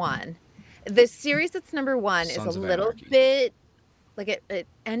number 1. The series that's number 1 Sons is a of little Anarchy. bit it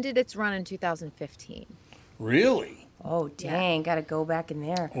ended its run in 2015. Really? Oh dang! Got to go back in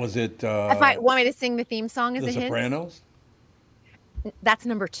there. Was it? If I want me to sing the theme song as The a hint, Sopranos? that's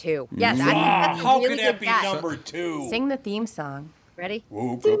number 2. Yes. I think that's a How really could that good be guess. number 2? Sing the theme song. Ready?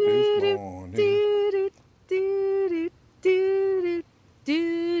 Woke up this morning.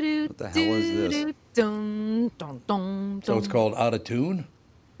 What the hell is this? So it's called Out of Tune?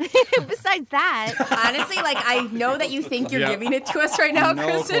 Besides that, Honestly, I know that you think you're giving it to us right now, No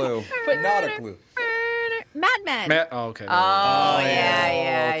Kristen. clue. But not a clue. Mad Men. Okay.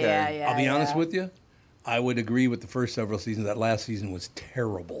 Yeah. I'll be honest with you. I would agree with the first several seasons. That last season was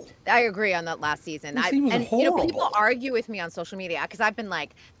terrible. I agree on that last season. That season was horrible. People argue with me on social media because I've been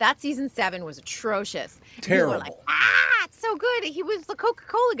like, that season 7 was atrocious. And Terrible. People are like, it's so good. He was the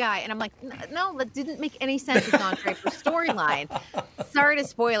Coca-Cola guy. And I'm like, no, that didn't make any sense. It's Don Draper's storyline. Sorry to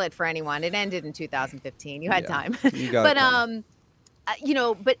spoil it for anyone. It ended in 2015. You had time. You got But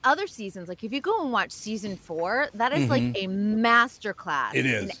but other seasons, if you go and watch season 4, that is like a masterclass. It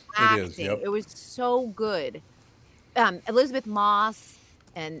is. In It is, acting. yep. It was so good. Elizabeth Moss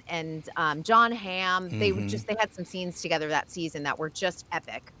and John Hamm, they had some scenes together that season that were just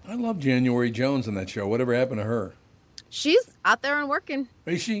epic. I love January Jones in that show. Whatever happened to her? She's out there and working.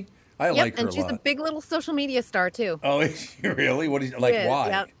 Is she? I like her and a she's lot. a big little social media star too. Oh, is she really? What is She is, why?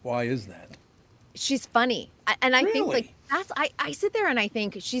 yep. Why is that? She's funny. And I think Really? I sit there and I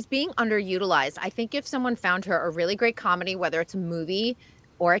think she's being underutilized. I think if someone found her a really great comedy, whether it's a movie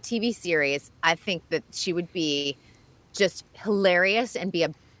or a TV series, I think that she would be just hilarious and be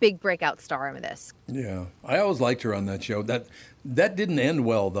a big breakout star in this. Yeah, I always liked her on that show. That didn't end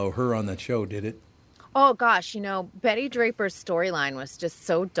well though. Her on that show, did it? Oh gosh, Betty Draper's storyline was just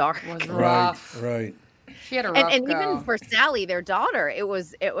so dark. Right. She had a rough and go. even for Sally, their daughter, it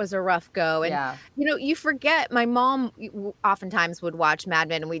was a rough go. And Yeah. you forget. My mom oftentimes would watch Mad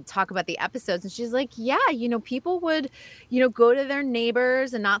Men, and we'd talk about the episodes, and she's like, "Yeah, people would, go to their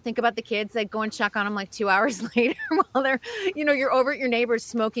neighbors and not think about the kids. They'd go and check on them like 2 hours later while they're, you're over at your neighbors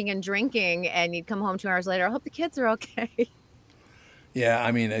smoking and drinking, and you'd come home 2 hours later. I hope the kids are okay." Yeah,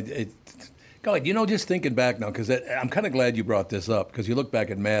 I mean, God, just thinking back now, because I'm kind of glad you brought this up, because you look back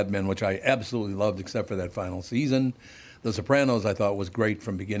at Mad Men, which I absolutely loved, except for that final season. The Sopranos, I thought, was great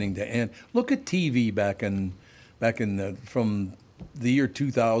from beginning to end. Look at TV from the year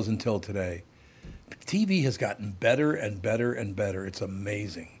 2000 till today. TV has gotten better and better and better. It's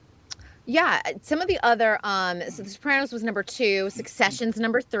amazing. Yeah, some of the other, so The Sopranos was number 2, Succession's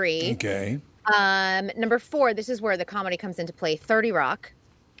number 3. Okay. Number 4, this is where the comedy comes into play, 30 Rock.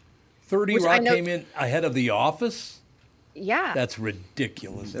 30 Rock came in ahead of The Office? Yeah. That's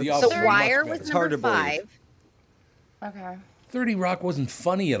ridiculous. The Wire was number 5. Okay. 30 Rock wasn't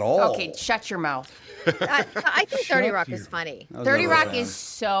funny at all. Okay, shut your mouth. I think 30 Rock is funny. 30 Rock is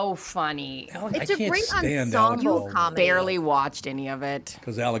so funny. It's a great ensemble comedy. Barely watched any of it.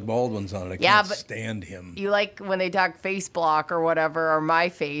 Because Alec Baldwin's on it. I can't stand him. You like when they talk face block or whatever, or My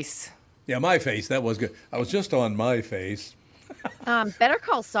Face. Yeah, My Face. That was good. I was just on My Face. Better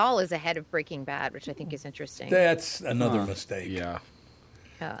Call Saul is ahead of Breaking Bad, which I think is interesting. That's another mistake. Yeah.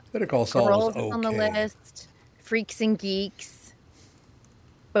 Better Call Saul was okay. on the list. Freaks and Geeks.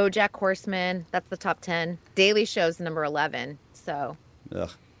 BoJack Horseman. That's the top 10. Daily Show's number 11. So.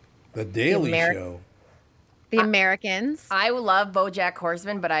 Ugh. The Daily Show. The Americans. I love BoJack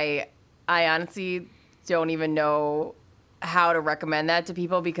Horseman, but I honestly don't even know how to recommend that to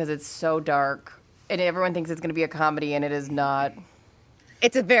people because it's so dark. And everyone thinks it's going to be a comedy, and it is not.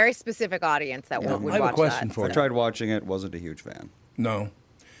 It's a very specific audience that would watch that. I have a question for you. I tried watching it, wasn't a huge fan. No.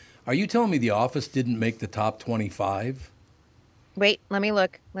 Are you telling me The Office didn't make the top 25? Wait, let me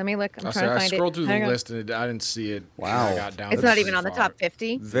look. I'm trying to find it. I scrolled through the list, and I didn't see it. Wow. I got down it's not even on the top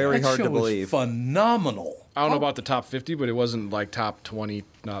 50? Very hard to believe. Phenomenal. I don't know about the top 50, but it wasn't like top 20,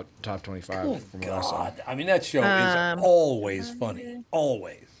 not top 25 Oh, from what I saw. God. I mean, that show is always funny.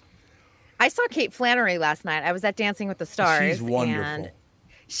 Always. I saw Kate Flannery last night. I was at Dancing with the Stars. She's wonderful. And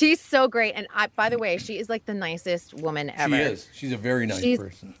she's so great. And by the way, she is like the nicest woman ever. She is. She's a very nice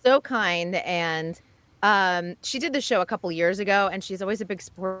person. So kind. And she did the show a couple years ago, and she's always a big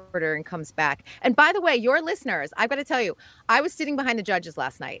supporter and comes back. And by the way, your listeners, I've got to tell you, I was sitting behind the judges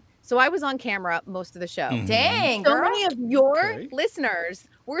last night. So I was on camera most of the show. Mm-hmm. Dang, so girl. many of your listeners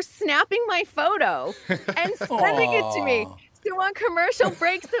were snapping my photo and sending it to me. So on commercial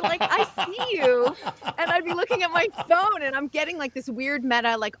breaks, they're like, I see you. And I'd be looking at my phone, and I'm getting like this weird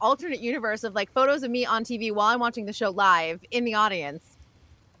meta, like alternate universe of like photos of me on TV while I'm watching the show live in the audience.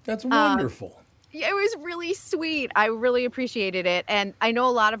 That's wonderful. Yeah, it was really sweet. I really appreciated it. And I know a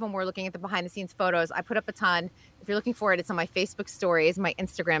lot of them were looking at the behind the scenes photos. I put up a ton. If you're looking for it, it's on my Facebook stories, my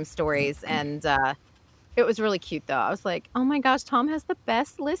Instagram stories. And it was really cute, though. I was like, oh my gosh, Tom has the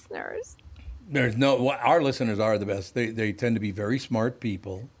best listeners. Our listeners are the best. They tend to be very smart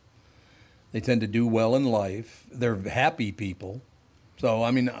people. They tend to do well in life. They're happy people. So,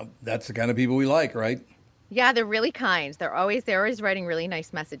 I mean, that's the kind of people we like, right? Yeah, they're really kind. They're always writing really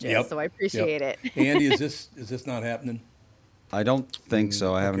nice messages. So I appreciate it. Andy, is this not happening? I don't think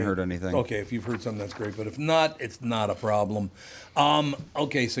so. I haven't heard anything. Okay, if you've heard something, that's great. But if not, it's not a problem.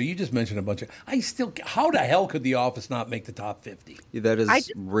 Okay, so you just mentioned a bunch of. How the hell could The Office not make the top 50? Yeah, that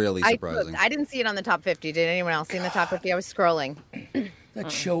is really surprising. I didn't see it on the top 50. Did anyone else see in the top 50? I was scrolling. That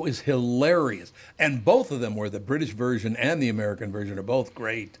show is hilarious, and both of them were the British version and the American version are both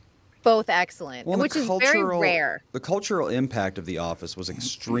great. Both excellent, which is very rare. The cultural impact of The Office was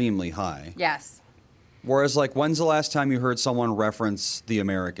extremely high. Yes. Whereas, like, when's the last time you heard someone reference The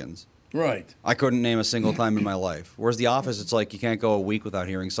Americans? Right. I couldn't name a single time in my life. Whereas The Office, it's like you can't go a week without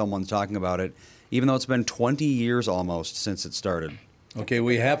hearing someone talking about it, even though it's been 20 years almost since it started. Okay,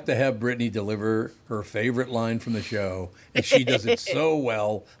 we have to have Brittany deliver her favorite line from the show, and she does it so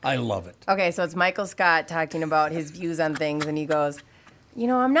well. I love it. Okay, so it's Michael Scott talking about his views on things, and he goes,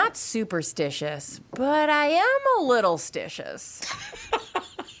 I'm not superstitious, but I am a little stitious.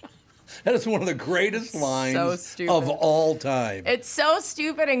 That is one of the greatest lines of all time. It's so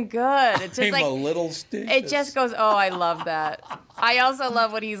stupid and good. It's just I'm a little stitious. It just goes, oh, I love that. I also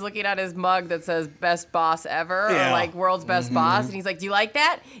love when he's looking at his mug that says best boss ever or like world's best boss. And he's like, do you like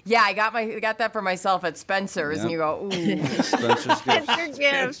that? Yeah, I got that for myself at Spencer's. Yep. And you go, ooh. Spencer's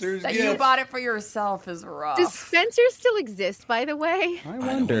gifts. That you bought it for yourself is rough. Does Spencer still exist, by the way? I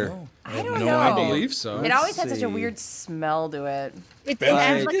wonder. I don't no know. I believe so. It always had such a see. weird smell to it. It Well,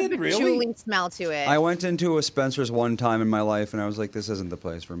 has it like a did, really? patchouli smell to it. I went into a Spencer's one time in my life, and I was like, this isn't the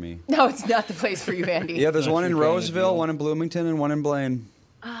place for me. No, it's not the place for you, Andy. Yeah, there's Not one in your kind of Roseville, deal. one in Bloomington, and one in Blaine.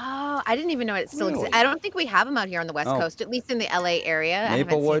 Oh, I didn't even know it still Really? exists. I don't think we have them out here on the West Oh. Coast, at least in the LA area. I haven't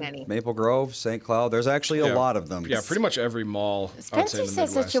Maplewood, seen any. Maple Grove, St. Cloud. There's actually a lot of them. Yeah, pretty much every mall. Spencer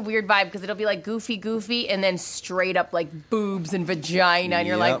says such a weird vibe because it'll be like goofy, and then straight up like boobs and vagina, and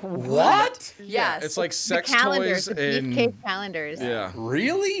you're like, Yep. what? Yes. It's like The sex calendars, toys the and beefcake calendars. yeah.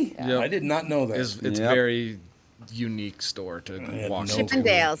 Really? Yep. I did not know that. It's Yep. very unique store to walk no into.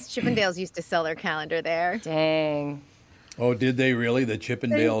 Chippendales used to sell their calendar there. Dang. Oh, did they really? The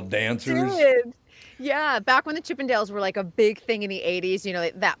Chippendale dancers? Did. Yeah, back when the Chippendales were like a big thing in the 80s, you know,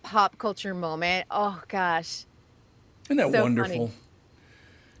 like that pop culture moment. Oh, gosh. Isn't that So wonderful? funny.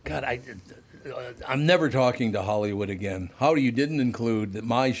 God, I'm never talking to Hollywood again. How you didn't include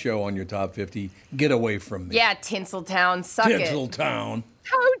my show on your top 50? Get away from me. Yeah, Tinseltown, suck it. Tinseltown.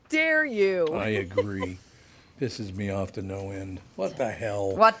 How dare you? I agree. Pisses me off to no end. What the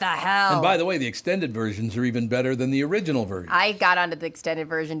hell? What the hell? And by the way, the extended versions are even better than the original version. I got onto the extended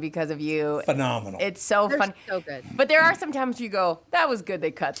version because of you. Phenomenal. It's so They're fun. so good. But there are some times you go, that was good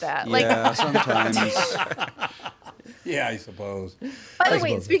they cut that. Yeah, sometimes. Yeah, I suppose. By the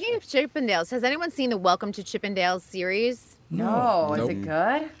way, speaking of Chippendales, has anyone seen the Welcome to Chippendales series? No. Is Nope. it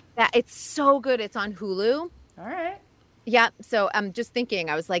good? It's so good. It's on Hulu. All right. Yeah, so I'm just thinking,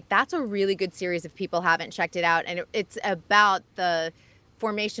 I was like, that's a really good series if people haven't checked it out. And it's about the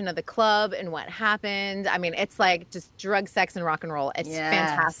formation of the club and what happened. I mean, it's like just drug, sex, and rock and roll. It's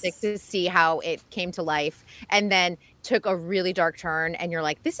fantastic to see how it came to life and then took a really dark turn. And you're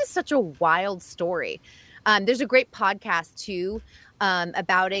like, this is such a wild story. There's a great podcast, too,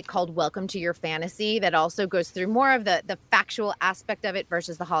 about it called Welcome to Your Fantasy that also goes through more of the factual aspect of it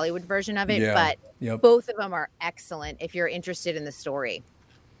versus the Hollywood version of it. Yeah. But Yep. both of them are excellent if you're interested in the story.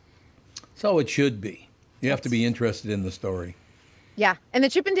 So it should be. You have to be interested in the story. Yeah. And the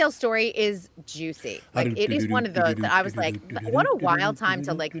Chippendale story is juicy. Like, it is one of those that I was like, what a wild time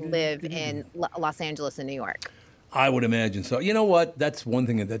to like live in Los Angeles and New York. I would imagine so. You know what? That's one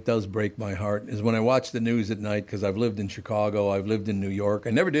thing that does break my heart is when I watch the news at night because I've lived in Chicago, I've lived in New York. I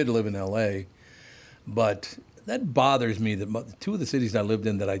never did live in L.A., but that bothers me that two of the cities I lived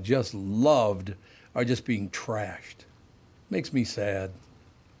in that I just loved are just being trashed. Makes me sad.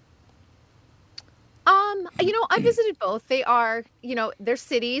 You know, I visited both. They are, you know, they're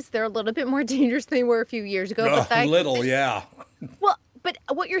cities. They're a little bit more dangerous than they were a few years ago. But Yeah. Well, but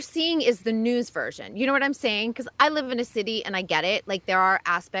what you're seeing is the news version. You know what I'm saying? Because I live in a city and I get it. Like there are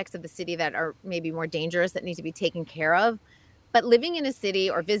aspects of the city that are maybe more dangerous that need to be taken care of. But living in a city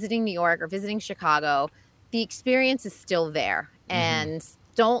or visiting New York or visiting Chicago, the experience is still there. And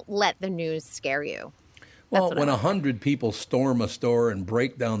don't let the news scare you. Well, when 100 people storm a store and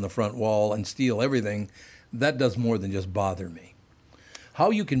break down the front wall and steal everything, that does more than just bother me. How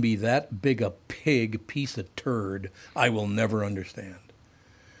you can be that big a pig piece of turd, I will never understand.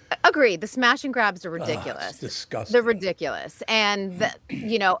 Agreed. The smash and grabs are ridiculous. It's disgusting. They're ridiculous. And,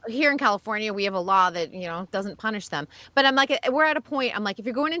 you know, here in California, we have a law that, you know, doesn't punish them. But I'm like, we're at a point, I'm like, if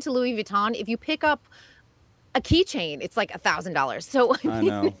you're going into Louis Vuitton, if you pick up a keychain, it's like $1,000. So I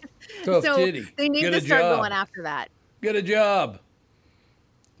know. Tough so titty. they need Get to a start job. going after that. Get a job.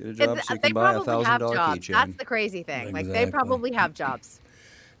 Get a job so you They can buy a probably have $1,000 jobs. keychain. That's the crazy thing. Like they Exactly. probably have jobs.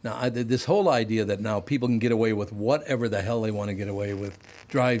 Now, this whole idea that now people can get away with whatever the hell they want to get away with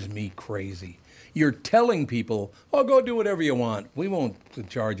drives me crazy. You're telling people, oh, go do whatever you want. We won't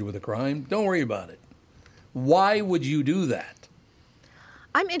charge you with a crime. Don't worry about it. Why would you do that?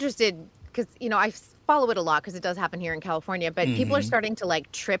 I'm interested because, you know, I follow it a lot because it does happen here in California, but people are starting to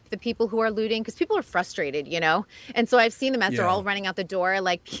like trip the people who are looting because people are frustrated, you know? And so I've seen them as they're all running out the door,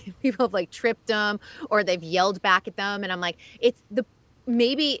 like people have like tripped them or they've yelled back at them. And I'm like, it's the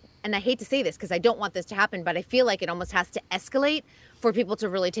maybe, and I hate to say this because I don't want this to happen, but I feel like it almost has to escalate for people to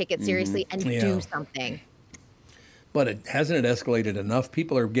really take it seriously and do something. But hasn't it escalated enough?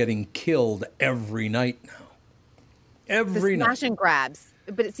 People are getting killed every night now. Every night. Smash and grabs.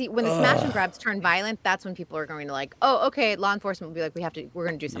 But see, when the smash and grabs turn violent, that's when people are going to like, oh, okay, law enforcement will be like, we're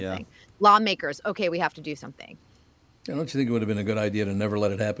going to do something. Yeah. Lawmakers, okay, we have to do something. Don't you think it would have been a good idea to never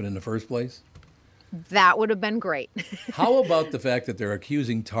let it happen in the first place? That would have been great. How about the fact that they're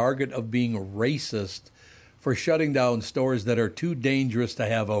accusing Target of being racist for shutting down stores that are too dangerous to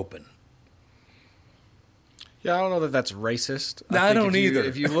have open? Yeah, I don't know that that's racist. I think don't either.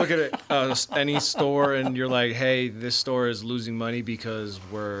 If you look at it, any store and you're like, hey, this store is losing money because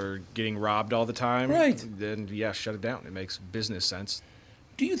we're getting robbed all the time, Right. then, yeah, shut it down. It makes business sense.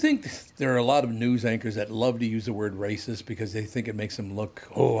 Do you think there are a lot of news anchors that love to use the word racist because they think it makes them look,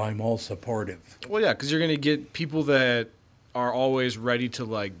 oh, I'm all supportive? Well, yeah, because you're going to get people that are always ready to,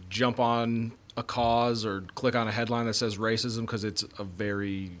 like, jump on a cause or click on a headline that says racism because it's a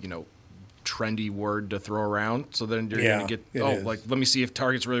very, trendy word to throw around. So then you're going to get, let me see if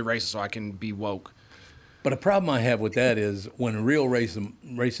Target's really racist so I can be woke. But a problem I have with that is when real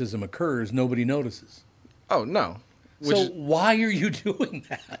racism occurs, nobody notices. Oh, no. So why are you doing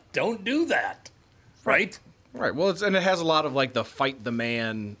that? Don't do that, right? Right. Well, it has a lot of like the fight the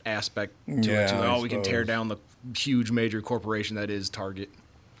man aspect to it too. Oh, we can tear down the huge major corporation that is Target.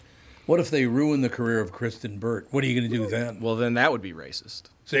 What if they ruin the career of Kristen Burt? What are you going to do then? Well, then that would be racist.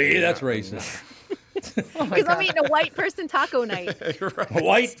 See, that's racist. Because I'm eating a white person taco night. Right. A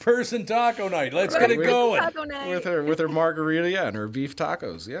white person taco night. Let's get it going. Taco night. With her margarita, and her beef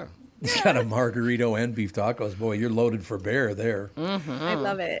tacos, It's got a margarita and beef tacos. Boy, you're loaded for bear there. Mm-hmm. I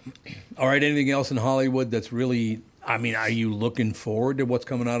love it. All right, anything else in Hollywood that's really, are you looking forward to what's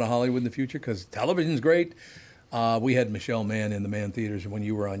coming out of Hollywood in the future? Because television's great. We had Michelle Mann in the Mann Theaters when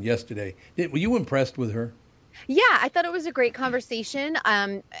you were on yesterday. Were you impressed with her? Yeah, I thought it was a great conversation.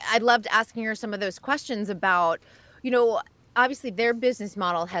 I loved asking her some of those questions about, obviously their business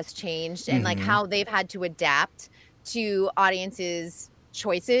model has changed and like how they've had to adapt to audiences'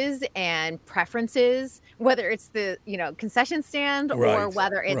 choices and preferences, whether it's the, concession stand or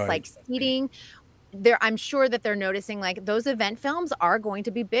whether it's like seating. I'm sure that they're noticing like those event films are going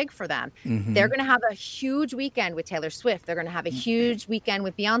to be big for them. Mm-hmm. They're going to have a huge weekend with Taylor Swift. They're going to have a huge weekend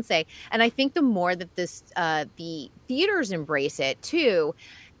with Beyonce. And I think the more that the theaters embrace it too,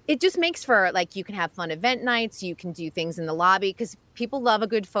 it just makes for like you can have fun event nights. You can do things in the lobby because people love a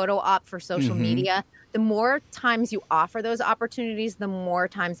good photo op for social media. The more times you offer those opportunities, the more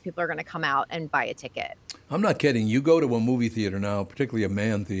times people are going to come out and buy a ticket. I'm not kidding. You go to a movie theater now, particularly a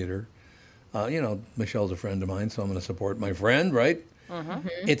Mann Theater. Michelle's a friend of mine, so I'm going to support my friend, right? Mm-hmm.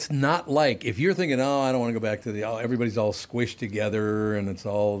 It's not like, if you're thinking, I don't want to go back to everybody's all squished together and it's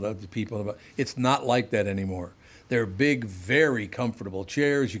all the people. It's not like that anymore. They're big, very comfortable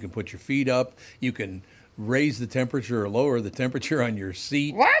chairs. You can put your feet up. You can raise the temperature or lower the temperature on your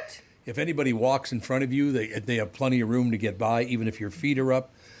seat. What? If anybody walks in front of you, they have plenty of room to get by, even if your feet are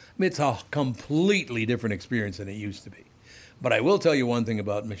up. It's a completely different experience than it used to be. But I will tell you one thing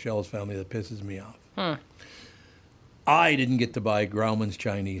about Michelle's family that pisses me off. I didn't get to buy Grauman's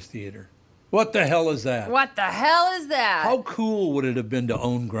Chinese Theater. What the hell is that? What the hell is that? How cool would it have been to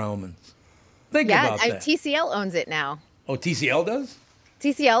own Grauman's? Think about that. TCL owns it now. Oh, TCL does?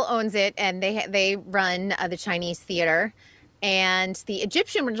 TCL owns it, and they run the Chinese theater. And the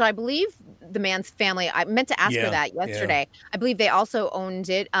Egyptian, which I believe the Mann's family, I meant to ask her that yesterday. Yeah. I believe they also owned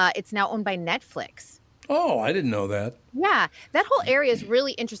it. It's now owned by Netflix. Oh, I didn't know that. Yeah, that whole area is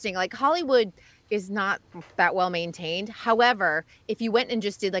really interesting. Like Hollywood is not that well maintained. However, if you went and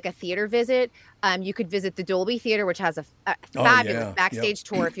just did like a theater visit, you could visit the Dolby Theater, which has a fabulous backstage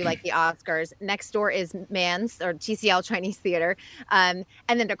tour if you like the Oscars. Next door is Mann's or TCL Chinese Theater. And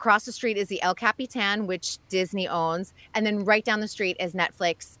then across the street is the El Capitan, which Disney owns. And then right down the street is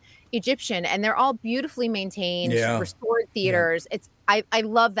Netflix Egyptian. And they're all beautifully maintained, restored theaters. I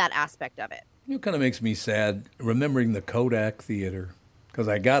love that aspect of it. It kind of makes me sad remembering the Kodak Theater, because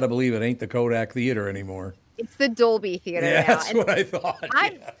I got to believe it ain't the Kodak Theater anymore. It's the Dolby Theater now. That's what I thought.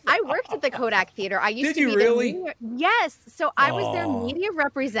 I worked at the Kodak Theater. I used to be really? Yes. So I was their media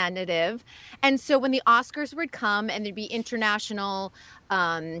representative. And so when the Oscars would come and there'd be international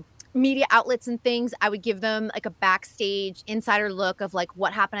media outlets and things, I would give them like a backstage insider look of like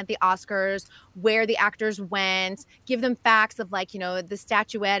what happened at the Oscars, where the actors went, give them facts of like, the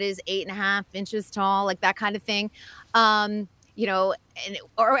statuette is 8.5 inches tall, like that kind of thing. Or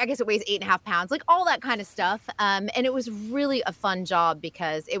I guess it weighs 8.5 pounds, like all that kind of stuff. And it was really a fun job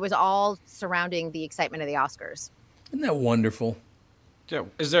because it was all surrounding the excitement of the Oscars. Isn't that wonderful? Yeah.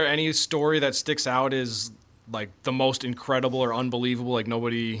 Is there any story that sticks out as like the most incredible or unbelievable? Like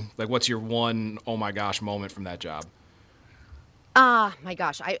what's your one, oh my gosh, moment from that job? My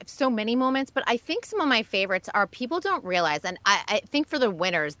gosh, I have so many moments, but I think some of my favorites are people don't realize, and I think for the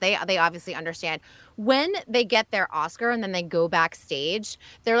winners, they obviously understand when they get their Oscar and then they go backstage,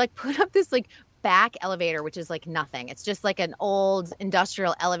 they're like put up this like back elevator, which is like nothing. It's just like an old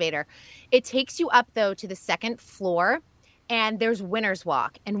industrial elevator. It takes you up though to the second floor, and there's Winner's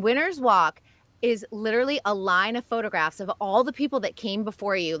Walk, and Winner's Walk is literally a line of photographs of all the people that came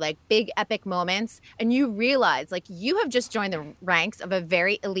before you, like big epic moments. And you realize like you have just joined the ranks of a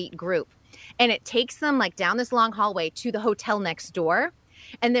very elite group. And it takes them like down this long hallway to the hotel next door.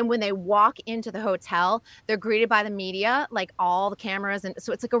 And then when they walk into the hotel, they're greeted by the media, like all the cameras. And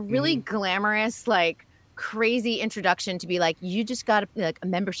so it's like a really glamorous, like crazy introduction to be like, you just got like a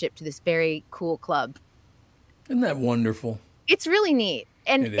membership to this very cool club. Isn't that wonderful? It's really neat.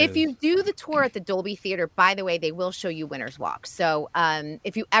 And if is. you do the tour at the Dolby Theater, by the way, they will show you Winner's Walk. So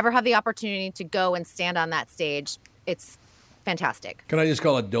if you ever have the opportunity to go and stand on that stage, it's fantastic. Can I just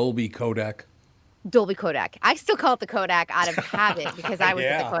call it Dolby Kodak? Dolby Kodak. I still call it the Kodak out of habit because I was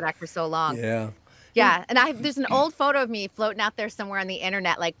at the Kodak for so long. Yeah. Yeah. And there's an old photo of me floating out there somewhere on the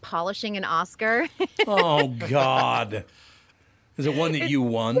internet, like polishing an Oscar. Oh, God. Is it one that you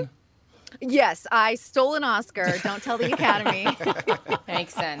won? Yes, I stole an Oscar. Don't tell the Academy.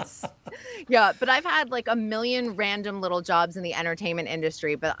 Makes sense. Yeah, but I've had like a million random little jobs in the entertainment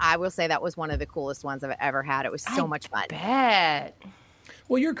industry, but I will say that was one of the coolest ones I've ever had. It was so much fun. Bet.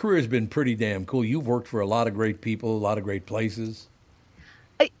 Well, your career has been pretty damn cool. You've worked for a lot of great people, a lot of great places.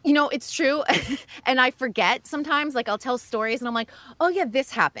 You know, it's true. And I forget sometimes, like I'll tell stories and I'm like, oh yeah, this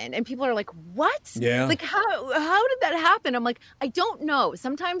happened. And people are like, what? Yeah. Like how did that happen? I'm like, I don't know.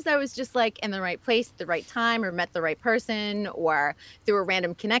 Sometimes I was just like in the right place at the right time or met the right person or through a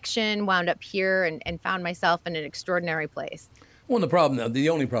random connection, wound up here and found myself in an extraordinary place. Well, the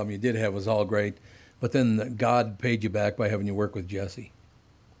only problem you did have was all great, but then God paid you back by having you work with Jesse.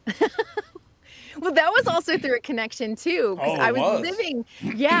 Well, that was also through a connection too, because I was living.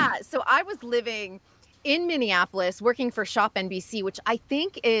 Yeah, so I was living in Minneapolis, working for Shop NBC, which I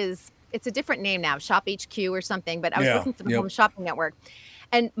think it's a different name now, Shop HQ or something. But I was working for the Home Shopping Network,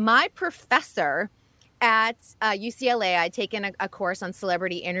 and my professor at UCLA, I'd taken a course on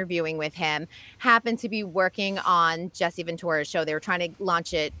celebrity interviewing with him. Happened to be working on Jesse Ventura's show. They were trying to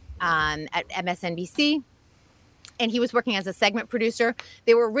launch it at MSNBC. And he was working as a segment producer.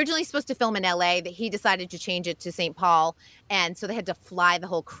 They were originally supposed to film in LA, that he decided to change it to St. Paul. And so they had to fly the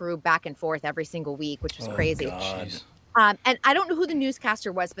whole crew back and forth every single week, which was crazy. And I don't know who the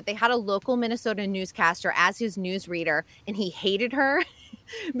newscaster was, but they had a local Minnesota newscaster as his newsreader, and he hated her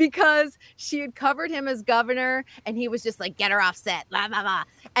because she had covered him as governor, and he was just like, get her off set, blah, blah, blah.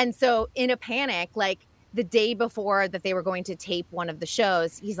 And so in a panic, like the day before that they were going to tape one of the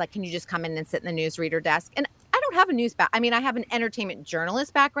shows, he's like, can you just come in and sit in the newsreader desk? And I don't have a news I mean, I have an entertainment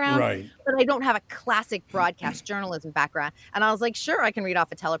journalist background, right, but I don't have a classic broadcast journalism background. And I was like, sure, I can read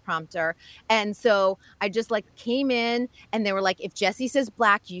off a teleprompter. And so I just like came in and they were like, if Jesse says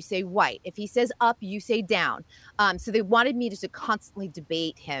black, you say white. If he says up, you say down. So they wanted me to constantly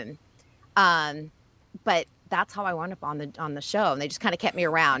debate him. But that's how I wound up on the show. And they just kind of kept me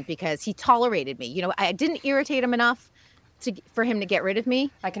around because he tolerated me. You know, I didn't irritate him enough for him to get rid of me.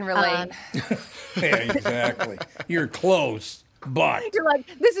 I can relate. Yeah, exactly. You're close, but you're like,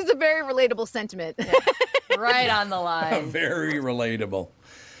 this is a very relatable sentiment. Right on the line. Very relatable.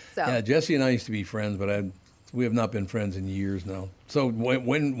 So yeah, Jesse and I used to be friends, but we have not been friends in years now. So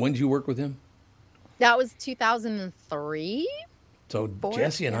when did you work with him? That was 2003. So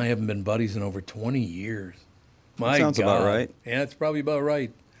Jesse and I haven't been buddies in over 20 years. My Sounds God. about right. Yeah, it's probably about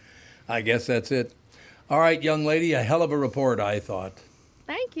right. I guess that's it. All right, young lady, a hell of a report, I thought.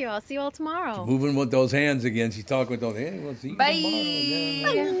 Thank you. I'll see you all tomorrow. Moving with those hands again. She's talking with those hands. We'll see you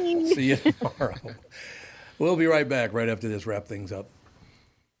tomorrow. Bye. See you tomorrow. We'll be right back right after this. Wrap things up.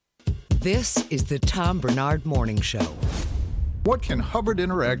 This is the Tom Barnard Morning Show. What can Hubbard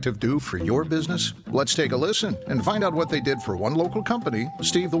Interactive do for your business? Let's take a listen and find out what they did for one local company,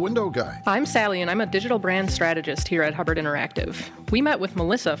 Steve the Window Guy. I'm Sally, and I'm a digital brand strategist here at Hubbard Interactive. We met with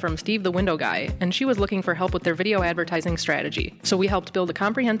Melissa from Steve the Window Guy, and she was looking for help with their video advertising strategy. So we helped build a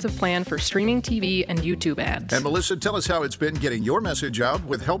comprehensive plan for streaming TV and YouTube ads. And Melissa, tell us how it's been getting your message out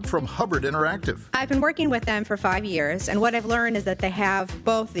with help from Hubbard Interactive. I've been working with them for 5 years, and what I've learned is that they have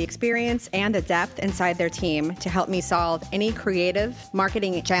both the experience and the depth inside their team to help me solve any creative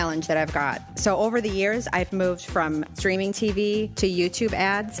marketing challenge that I've got. So over the years, I've moved from streaming TV to YouTube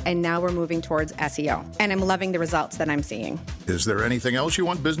ads, and now we're moving towards SEO. And I'm loving the results that I'm seeing. Is there anything else you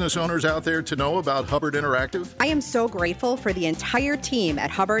want business owners out there to know about Hubbard Interactive? I am so grateful for the entire team at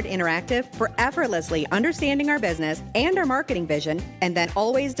Hubbard Interactive for effortlessly understanding our business and our marketing vision, and then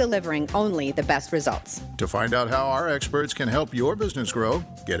always delivering only the best results. To find out how our experts can help your business grow,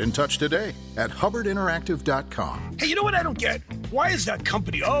 get in touch today at hubbardinteractive.com. Hey, you know what I don't get? Why is that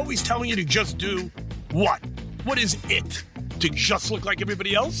company always telling you to just do what? What is it? To just look like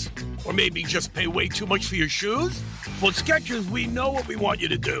everybody else? Or maybe just pay way too much for your shoes? Well, at Skechers, we know what we want you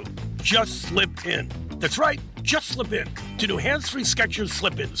to do. Just slip in. That's right. Just slip in to new hands-free Skechers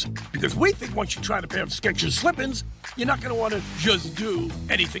slip-ins. Because we think once you try a pair of Skechers slip-ins, you're not going to want to just do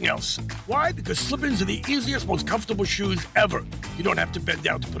anything else. Why? Because slip-ins are the easiest, most comfortable shoes ever. You don't have to bend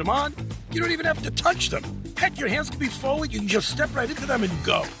down to put them on. You don't even have to touch them. Heck, your hands can be forward. You can just step right into them and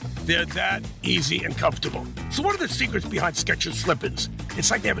go. They're that easy and comfortable. So what are the secrets behind Skechers slip-ins?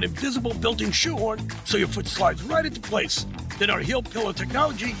 It's like they have an invisible built-in shoehorn, so your foot slides right into place. Then our heel pillow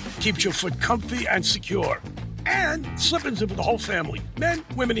technology keeps your foot comfy and secure. And slip-ins are for the whole family, men,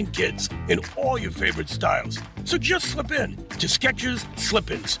 women, and kids, in all your favorite styles. So just slip in to Skechers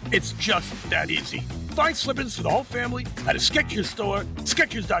slip-ins. It's just that easy. Find slip-ins for the whole family at a Skechers store,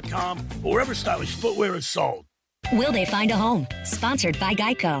 Skechers.com, or wherever stylish footwear is sold. Will they find a home? Sponsored by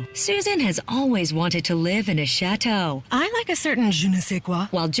Geico. Susan has always wanted to live in a chateau. I like a certain je ne sais quoi.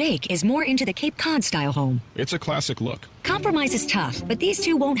 While Jake is more into the Cape Cod style home. It's a classic look. Compromise is tough, but these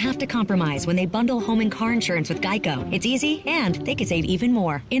two won't have to compromise when they bundle home and car insurance with Geico. It's easy, and they could save even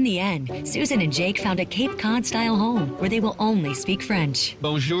more. In the end, Susan and Jake found a Cape Cod style home where they will only speak French.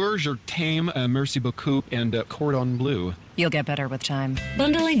 Bonjour, je t'aime, merci beaucoup, and cordon bleu. You'll get better with time.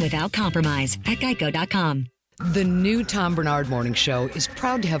 Bundling without compromise at geico.com. The new Tom Barnard Morning Show is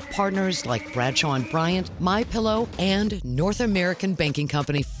proud to have partners like Bradshaw & Bryant, MyPillow, and North American Banking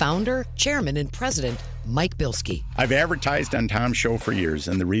Company founder, chairman, and president, Mike Bilski. I've advertised on Tom's show for years,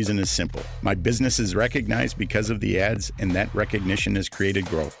 and the reason is simple. My business is recognized because of the ads, and that recognition has created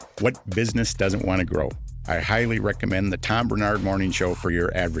growth. What business doesn't want to grow? I highly recommend the Tom Barnard Morning Show for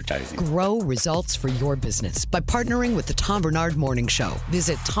your advertising. Grow results for your business by partnering with the Tom Barnard Morning Show.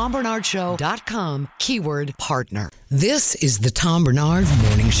 Visit TomBarnardShow.com, keyword partner. This is the Tom Barnard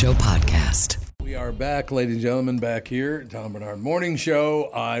Morning Show podcast. We are back, ladies and gentlemen, back here, Tom Barnard Morning Show.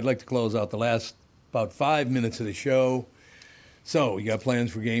 I'd like to close out the last about 5 minutes of the show. So, you got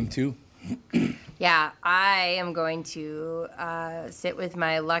plans for game 2? Yeah, I am going to sit with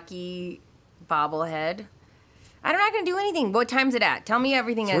my lucky bobblehead. I'm not going to do anything. What time's it at? Tell me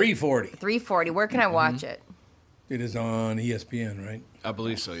everything. 3:40. 3:40. Where can I watch it? It is on ESPN, right? I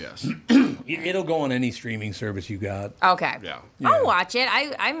believe so, yes. It'll go on any streaming service you got. Okay. Yeah. I'll watch it.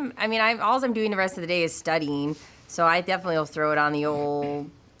 All I'm doing the rest of the day is studying, so I definitely will throw it on the old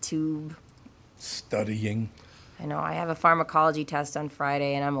tube. Studying. I know. I have a pharmacology test on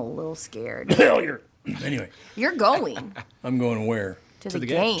Friday, and I'm a little scared. Failure. Anyway. You're going. I'm going where? To the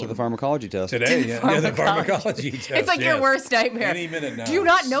game. To the pharmacology test. Today, the pharmacology test. It's like your worst nightmare. Any minute now. Do you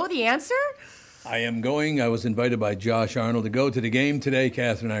not know the answer? I am going. I was invited by Josh Arnold to go to the game today.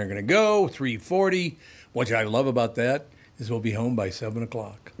 Catherine and I are going to go, 3:40. What I love about that is we'll be home by 7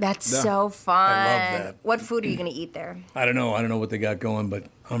 o'clock. That's so fun. I love that. What food are you going to eat there? I don't know. I don't know what they got going, but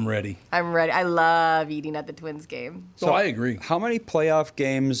I'm ready. I'm ready. I love eating at the Twins game. So I agree. How many playoff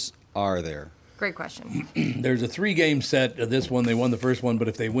games are there? Great question. There's a 3-game set of this one. They won the first one, but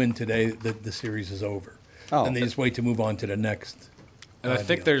if they win today, the series is over. Oh. And they just wait to move on to the next. And I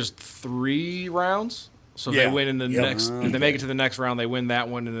think there's 3 rounds. So if they win in the next, if they make it to the next round, they win that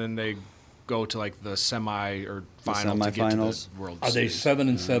one, and then they go to like the semi or final to get to the World Are they Series. 7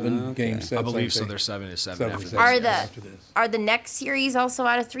 and 7 game sets? I believe so. They're 7 and 7 after this. Are the next series also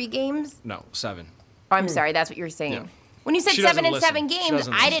out of 3 games? No, 7. Oh, I'm sorry. That's what you're saying. Yeah. When you said She 7 and doesn't 7 listen. She games,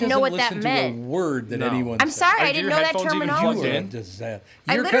 doesn't I didn't know what that meant. A word that anyone I'm said. sorry, I didn't know that terminology.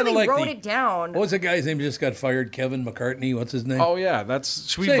 I literally wrote it down. What was the guy's name who just got fired? Kevin McCartney? What's his name? Oh, yeah. That's.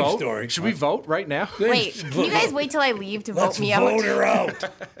 Should we Same vote? story. Should we vote right now? Wait, can you guys wait till I leave to Let's vote me out? vote her out.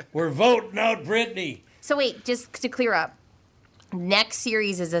 We're voting out Brittany. So wait, just to clear up. Next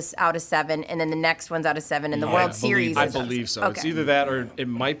series is out of 7, and then the next one's out of 7, and the World Series I is believe so. Okay. It's either that or it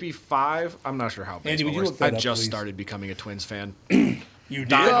might be 5. I'm not sure how Andy, baseball would you works. look that I up, just please? started becoming a Twins fan. You did?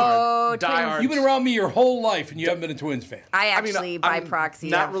 Die You've been around me your whole life, and you haven't been a Twins fan. I actually, by proxy,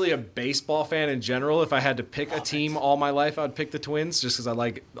 Not have- really a baseball fan in general. If I had to pick a team all my life, I'd pick the Twins just because I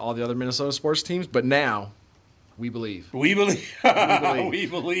like all the other Minnesota sports teams. But now, we believe. We believe. We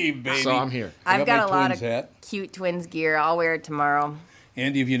believe, baby. So I'm here. I've got a my lot Twins of hat. cute Twins gear. I'll wear it tomorrow.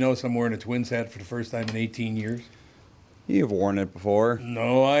 Andy, if you notice, I'm wearing a Twins hat for the first time in 18 years. You've worn it before.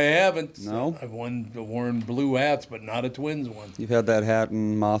 No, I haven't. No? I've worn blue hats, but not a Twins one. You've had that hat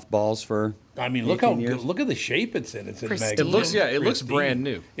in mothballs for I mean, look how 18 years? good, look at the shape it's in. It's in Pristine. magazine. It looks Pristine. brand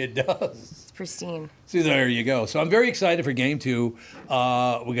new. It does. It's pristine. See, there you go. So I'm very excited for Game 2.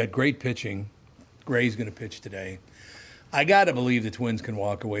 We got great pitching. Gray's going to pitch today. I got to believe the Twins can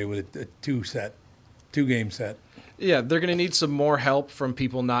walk away with a 2-game set. Yeah, they're going to need some more help from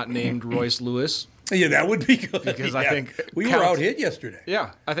people not named Royce Lewis. Yeah, that would be good. Because Yeah. I think we were out hit yesterday.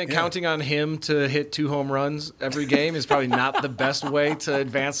 Yeah, I think counting on him to hit 2 home runs every game is probably not the best way to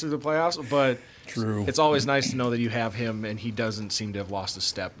advance through the playoffs. But True. It's always nice to know that you have him, and he doesn't seem to have lost a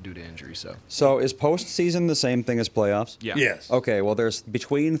step due to injury. So is postseason the same thing as playoffs? Yeah. Yes. Okay, well, there's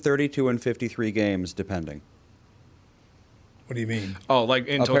between 32 and 53 games, depending. What do you mean? Oh, like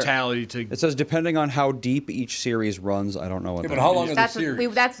in totality It says depending on how deep each series runs. I don't know what Yeah, that but how means. long is the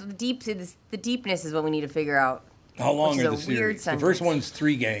series? That's deep. The deepness is what we need to figure out. How long which are the is a weird series? The sentence. first one's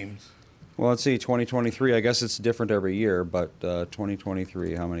 3 games. Well, let's see, 2023. I guess it's different every year, but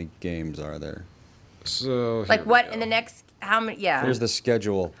 2023, how many games are there? So Like what in the next? How many? Yeah. Here's the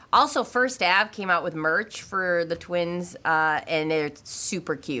schedule. Also, First Ave came out with merch for the Twins, and they're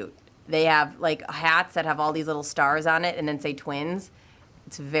super cute. They have like hats that have all these little stars on it, and then say Twins.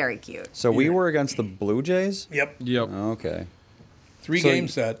 It's very cute. So we were against the Blue Jays? Yep. Okay. 3-game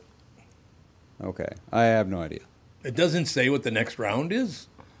set. Okay. I have no idea. It doesn't say what the next round is.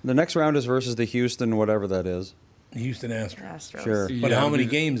 The next round is versus the Houston, whatever that is. Houston Astros. Sure. But how many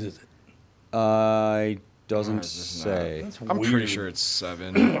games is it? Doesn't say. I'm pretty sure it's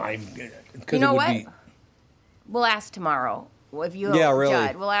 7. You know what? We'll ask tomorrow. Well, if you Yeah, really.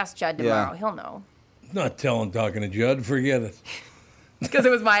 Judd, we'll ask Judd tomorrow. He'll know. Not talking to Judd. Forget it. Because it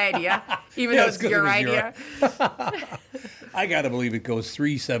was my idea, even though it's your idea. I got to believe it goes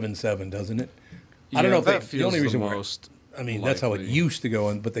 3-7-7, doesn't it? I Yeah, don't know if that the feels only the reason why. most I mean, that's how it likely. used to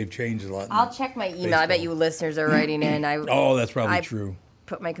go, but they've changed a lot. I'll check my email. I bet you listeners are writing in. Oh, that's probably I true.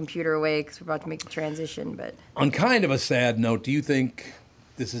 Put my computer away because we're about to make the transition. But On kind of a sad note, do you think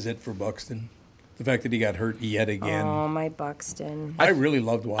this is it for Buxton? The fact that he got hurt yet again. oh, my Buxton. I really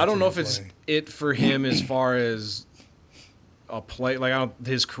loved watching. I don't know him if it's play. it for him as far as a play. Like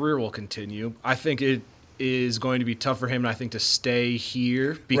his career will continue. I think it is going to be tough for him, I think, to stay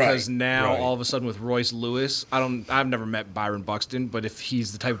here because now all of a sudden with Royce Lewis, I've never met Byron Buxton, but if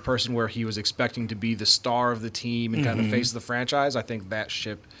he's the type of person where he was expecting to be the star of the team and kind of the face of the franchise, I think that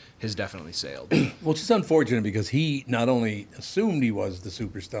ship has definitely sailed. Well, it's just unfortunate because he not only assumed he was the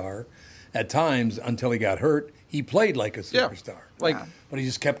superstar, at times until he got hurt, he played like a superstar. But he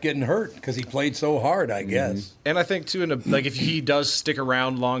just kept getting hurt because he played so hard, I guess. And I think too, like if he does stick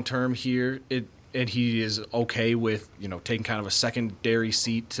around long term here, and he is okay with taking kind of a secondary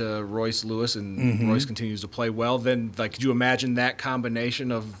seat to Royce Lewis, and Royce continues to play well, then like could you imagine that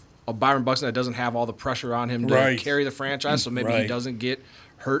combination of a Byron Buxton that doesn't have all the pressure on him to carry the franchise, so maybe he doesn't get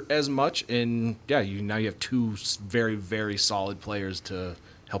hurt as much, and now you have 2 very, very solid players to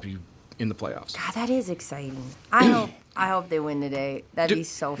help you in the playoffs. God, that is exciting. I hope they win today. That'd be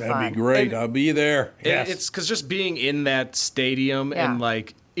so fun. That'd be great. I'll be there. Yes. It's because just being in that stadium Yeah. and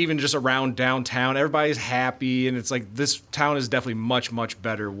like even just around downtown, everybody's happy, and it's like this town is definitely much, much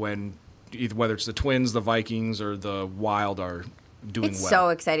better when whether it's the Twins, the Vikings, or the Wild are doing It's well. so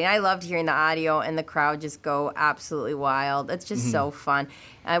exciting. I loved hearing the audio and the crowd just go absolutely wild. It's just so fun.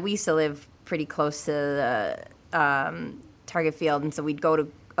 We used to live pretty close to the Target Field, and so we'd go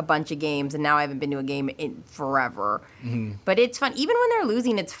to a bunch of games, and now I haven't been to a game in forever. But it's fun. Even when they're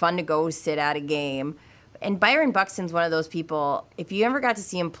losing, it's fun to go sit at a game. And Byron Buxton's one of those people, if you ever got to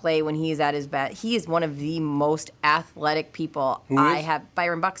see him play when he is at his best, he is one of the most athletic people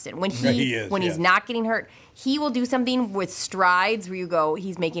Byron Buxton. When he's not getting hurt, he will do something with strides where you go,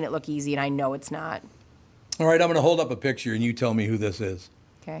 he's making it look easy, and I know it's not. All right, I'm going to hold up a picture, and you tell me who this is.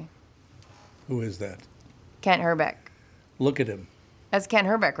 Okay. Who is that? Kent Herbeck. Look at him. That's Kent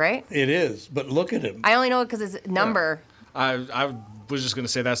Herbeck, right? It is, but look at him. I only know it because his number. I was just going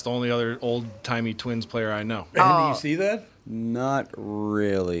to say that's the only other old-timey Twins player I know. And do you see that? Not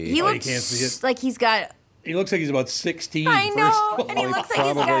really. He looks you can't see it. like he's got... He looks like he's about 16. I know, and he looks like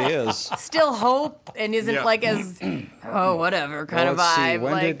he's probably got is. still hope and isn't like as, whatever kind of Let's see, vibe.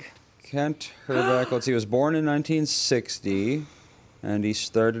 when did Like, Kent Herbeck, let's see, he was born in 1960, and he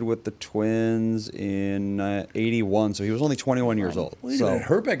started with the Twins in 81, so he was only 21 years old. Wait a minute,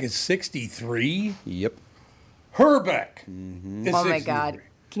 Herbeck is 63? Yep. Herbeck! Is oh my 63. God.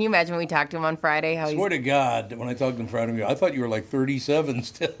 Can you imagine when we talked to him on Friday? How Swear to God, when I talked to him Friday, I thought you were like 37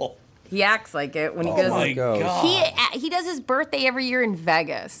 still. he acts like it when he Oh goes. my God. He does his birthday every year in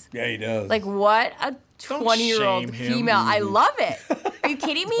Vegas. Yeah, he does. Like what a 20-year-old shame him. female. I love it. Are you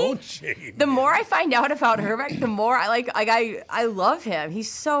kidding me? Don't shame The more I find out about Herbeck, the more I love him. He's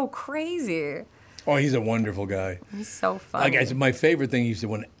so crazy. Oh, he's a wonderful guy. He's so funny. Like I said, my favorite thing he said,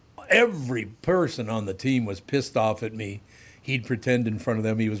 when every person on the team was pissed off at me, he'd pretend in front of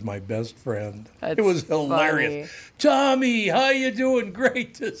them he was my best friend. That's it was hilarious. funny. Tommy, how you doing?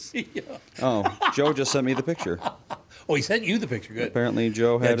 Great to see you. Oh, Joe just sent me the picture. Oh, he sent you the picture. Good. Apparently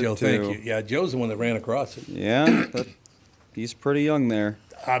Joe had Joe, it too. thank you. Yeah, Joe's the one that ran across it. Yeah, he's pretty young there.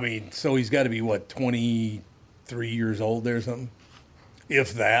 I mean, so he's got to be, what, 23 years old there or something?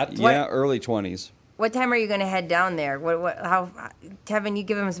 If that. Yeah, early 20s. What time are you going to head down there? How, Tevin, you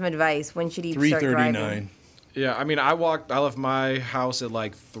give him some advice. When should he start driving? 3:39. Yeah, I mean, I left my house at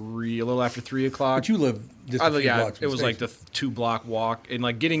like 3, a little after 3 o'clock. But you live just a few blocks from it was like the 2-block walk, and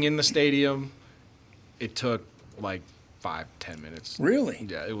like getting in the stadium, it took like 5-10 minutes. Really?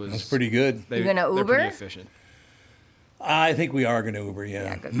 Yeah, it was. That's pretty good. You gonna They're Uber? pretty efficient. I think we are going to Uber,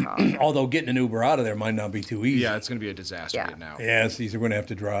 yeah. Good call. Although getting an Uber out of there might not be too easy. Yeah, it's going to be a disaster getting out. Yes, these are going to have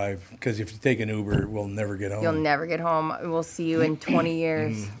to drive because if you take an Uber, we'll never get home. You'll never get home. We'll see you in 20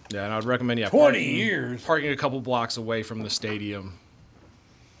 years. Yeah, and I'd recommend 20 years parking a couple blocks away from the stadium,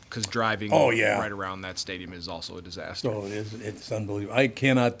 because driving right around that stadium is also a disaster. Oh, it is. It's unbelievable. I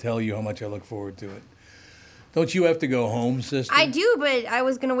cannot tell you how much I look forward to it. Don't you have to go home, sister? I do, but I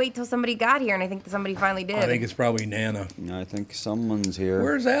was going to wait till somebody got here, and I think somebody finally did. I think it's probably Nana. I think someone's here.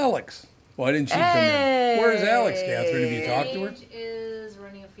 Where's Alex? Why didn't she come in? Where's Alex, Catherine? Have you talked to her? Is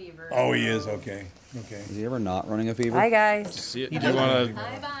running a fever. Oh, he is? Okay. Is he ever not running a fever? Hi, guys. Do you want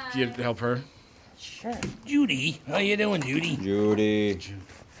to help her? Sure. Judy. How you doing, Judy? Judy.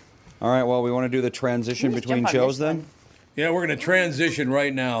 All right, well, we want to do the transition between shows then? Yeah, we're going to transition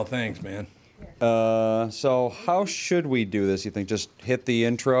right now. Thanks, man. So how should we do this, you think? Just hit the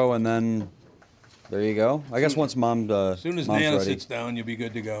intro and then there you go? I guess once Mom as soon as Mom's Nana ready. sits down, you'll be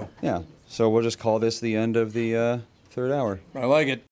good to go. Yeah, so we'll just call this the end of the third hour. I like it.